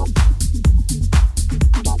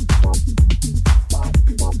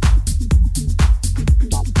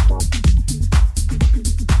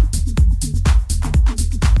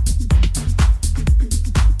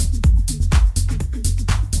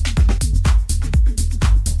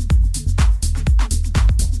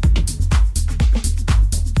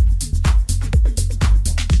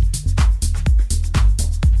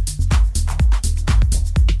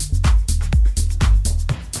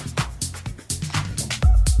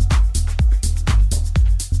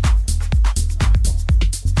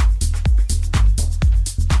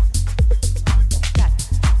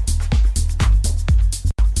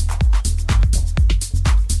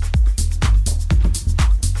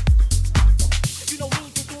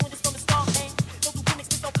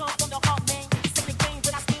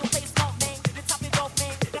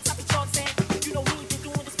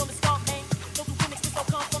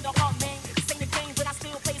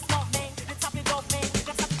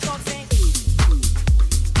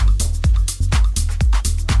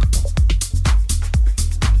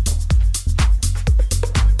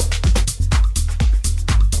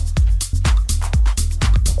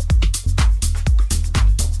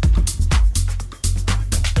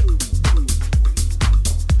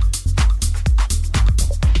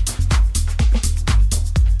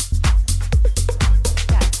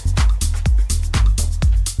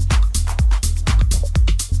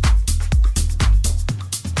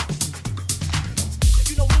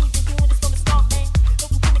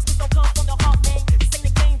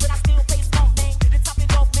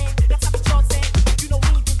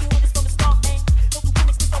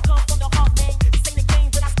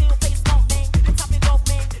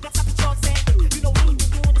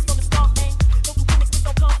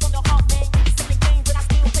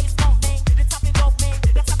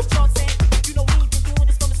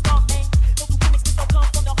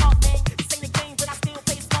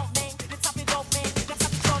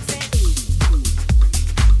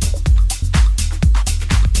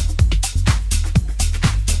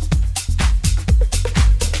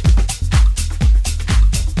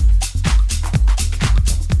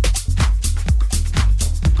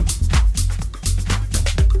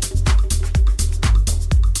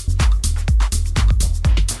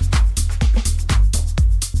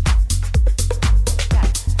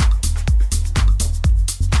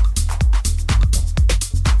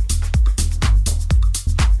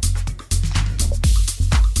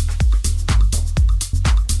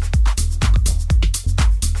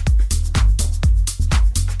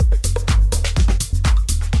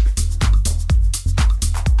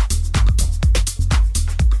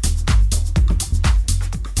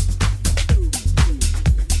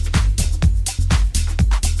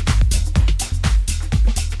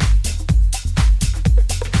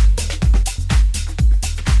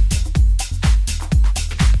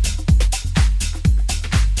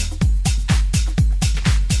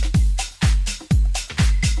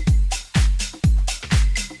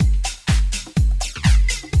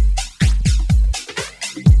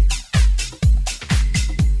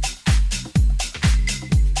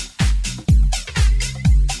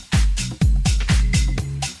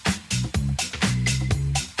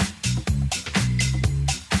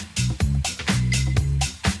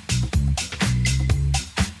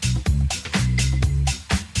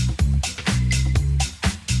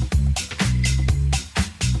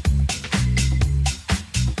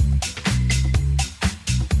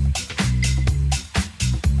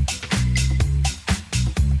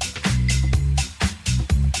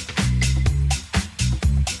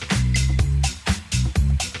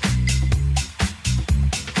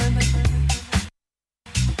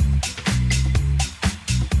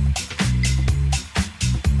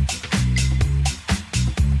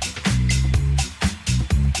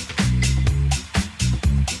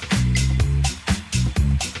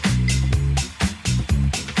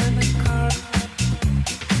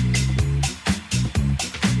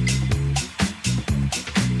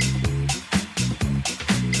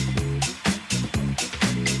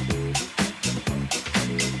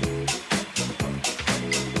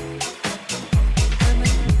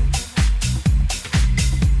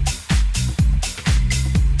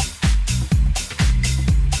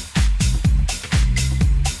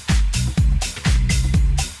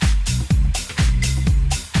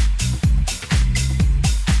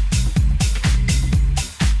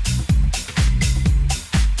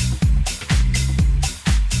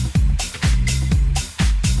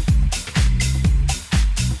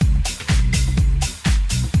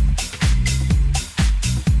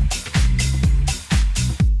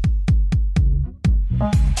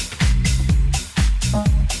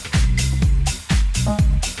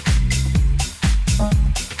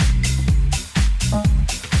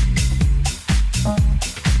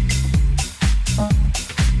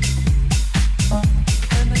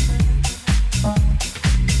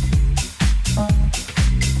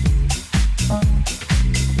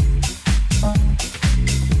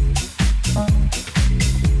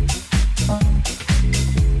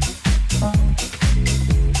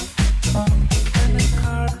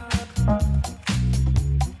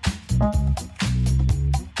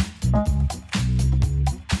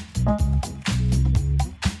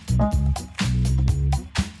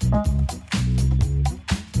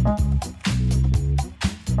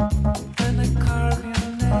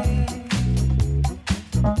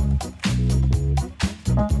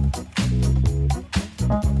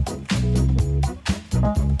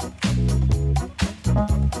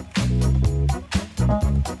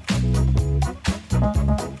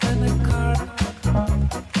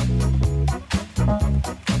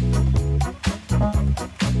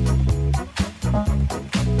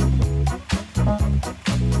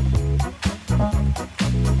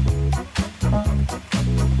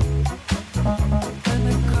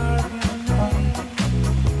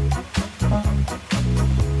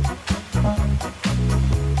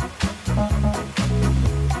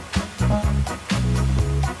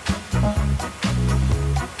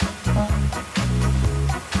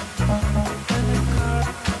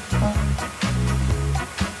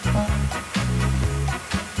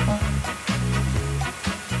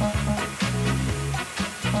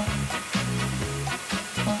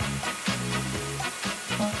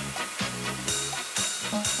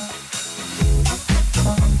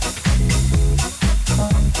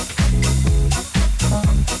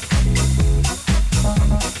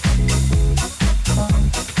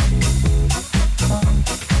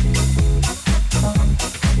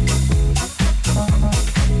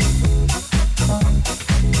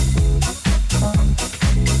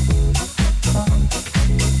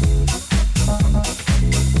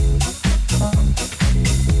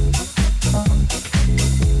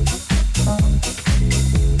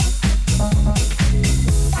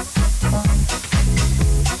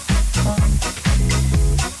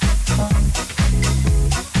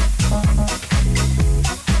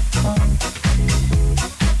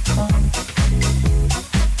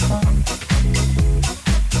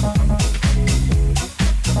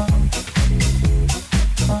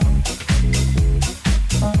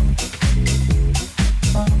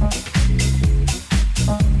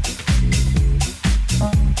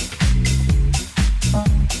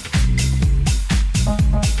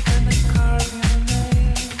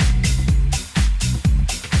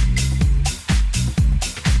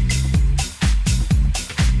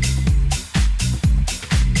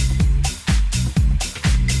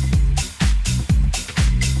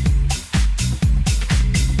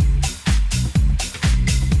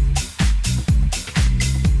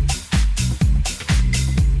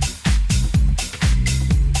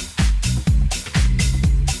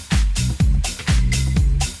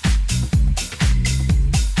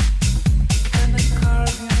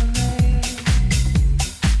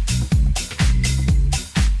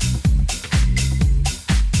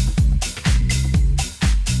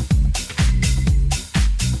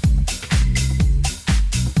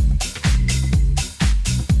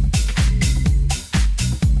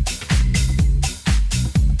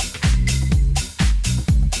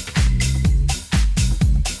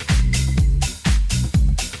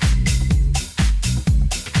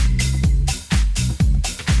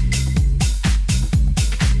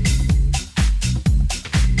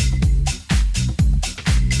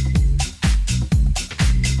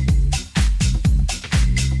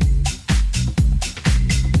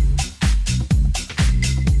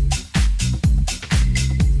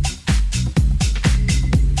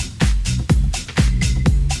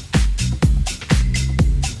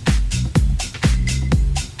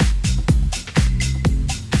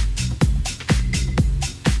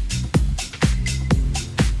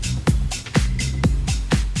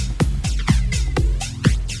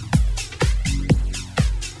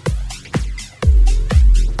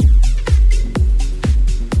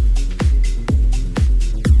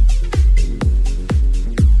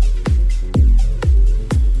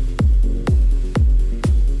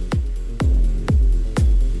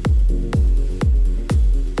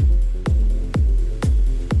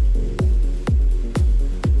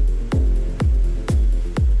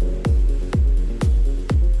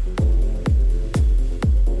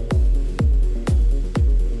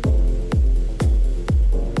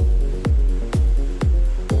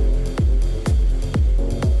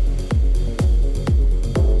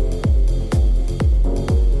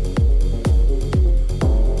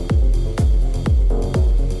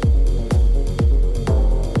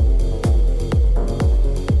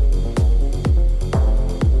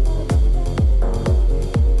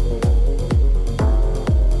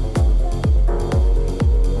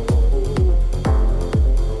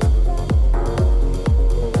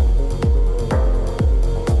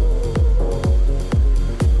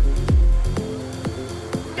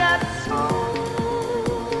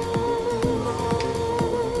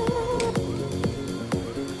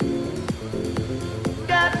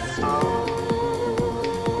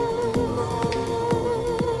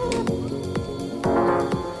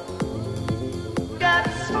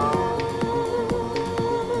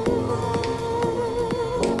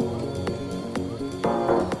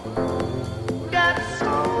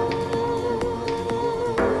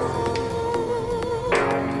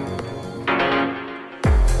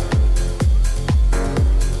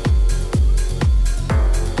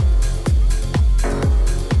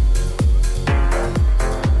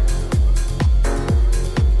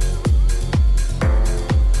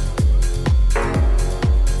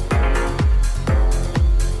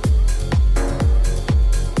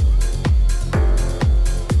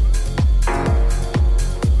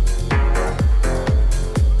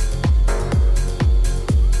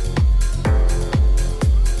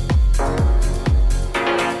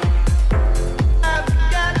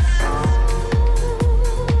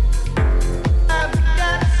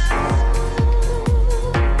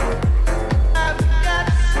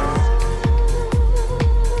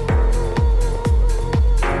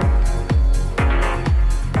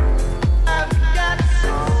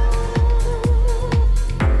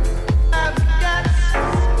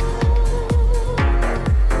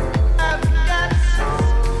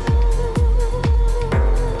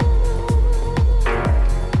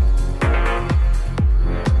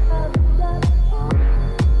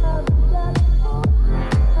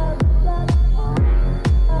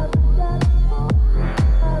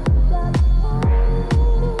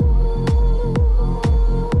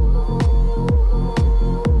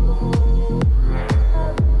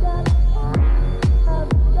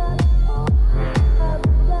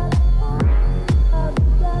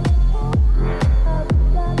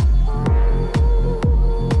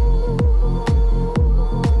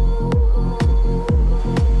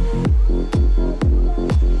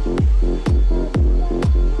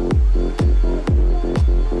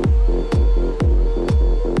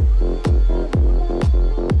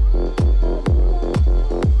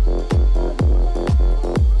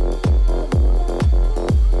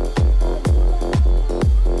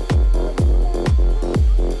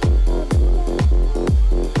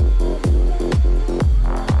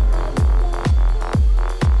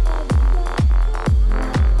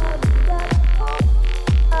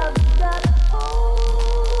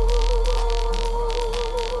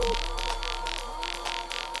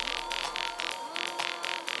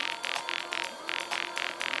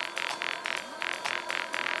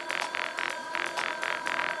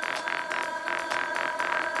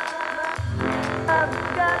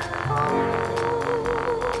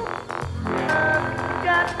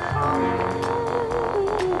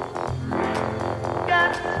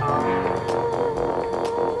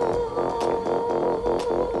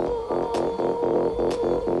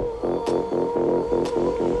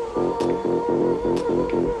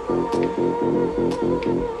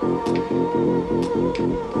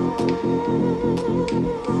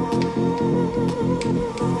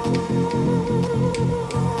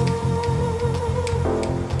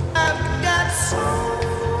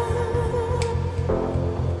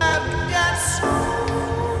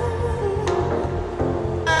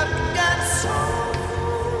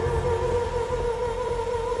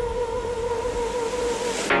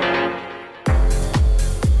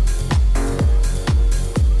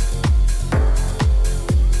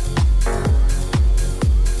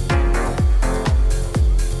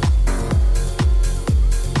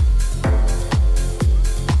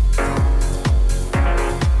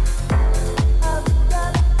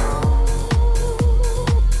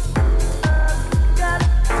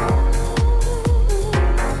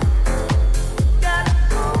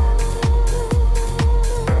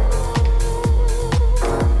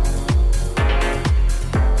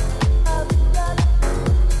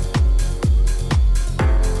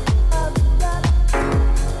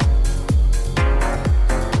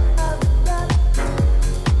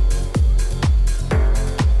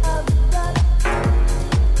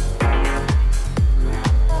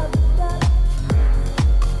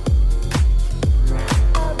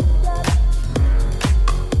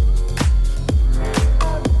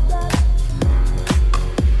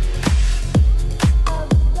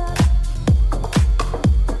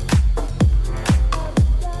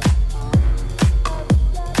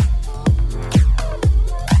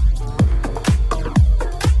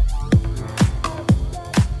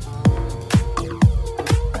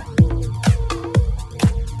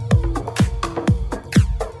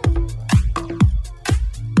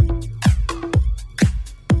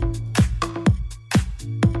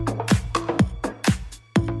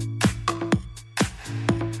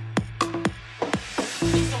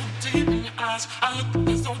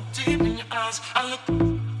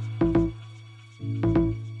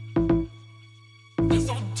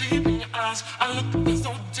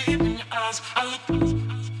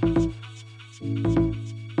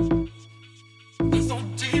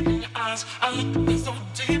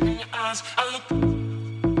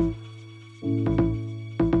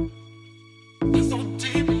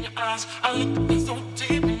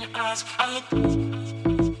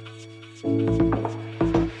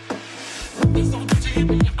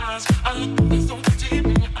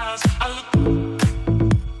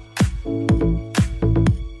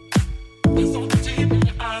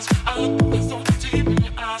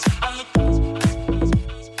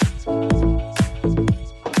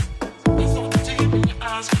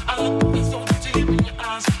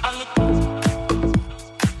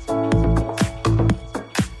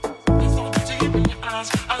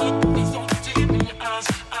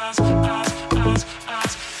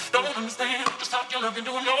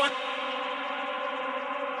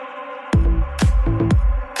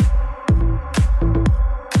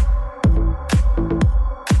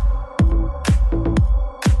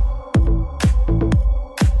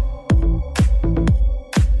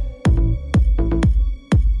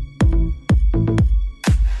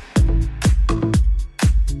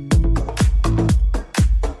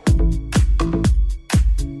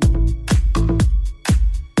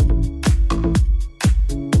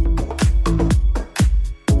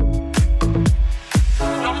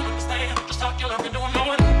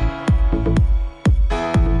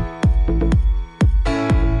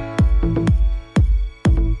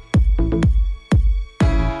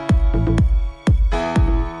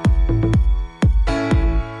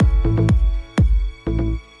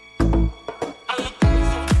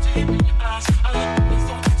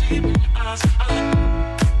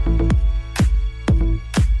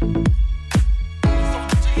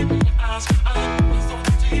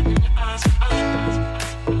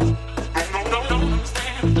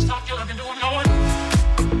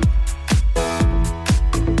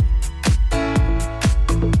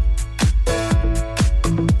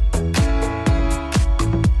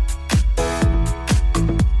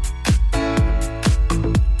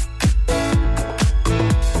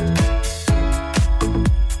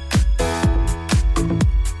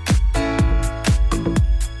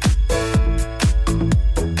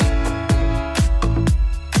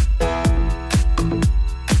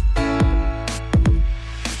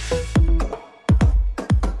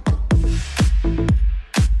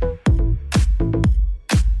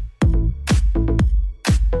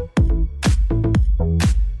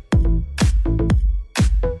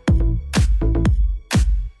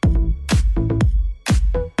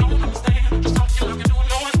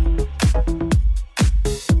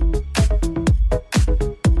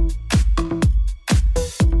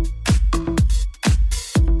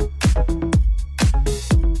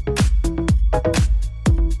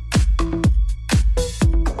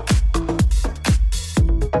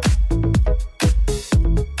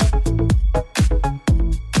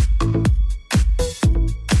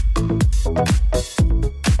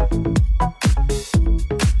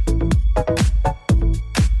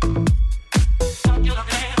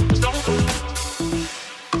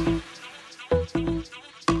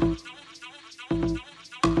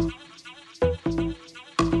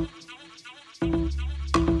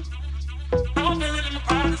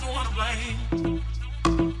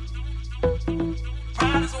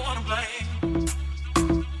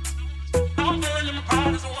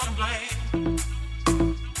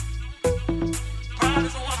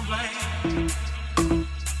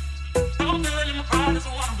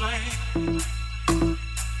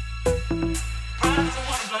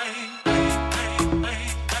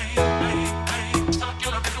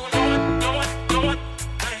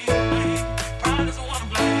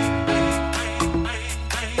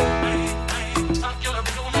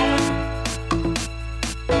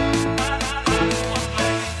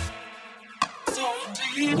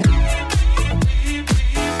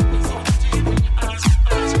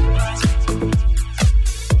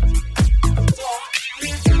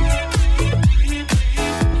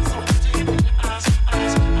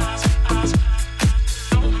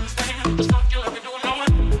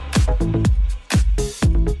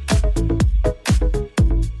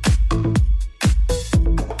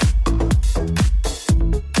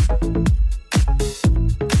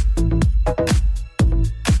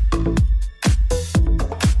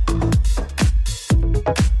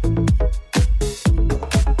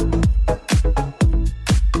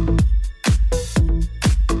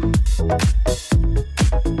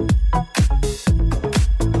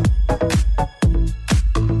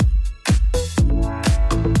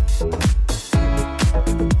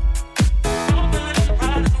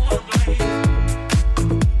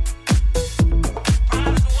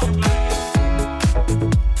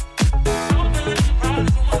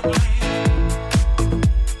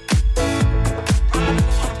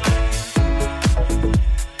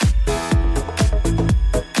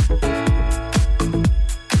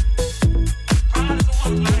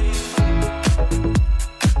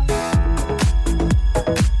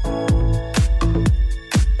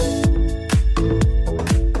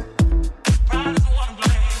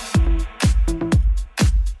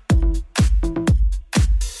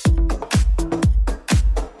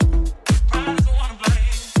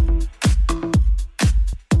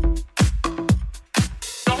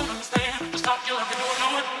 feel like you don't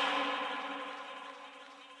know it.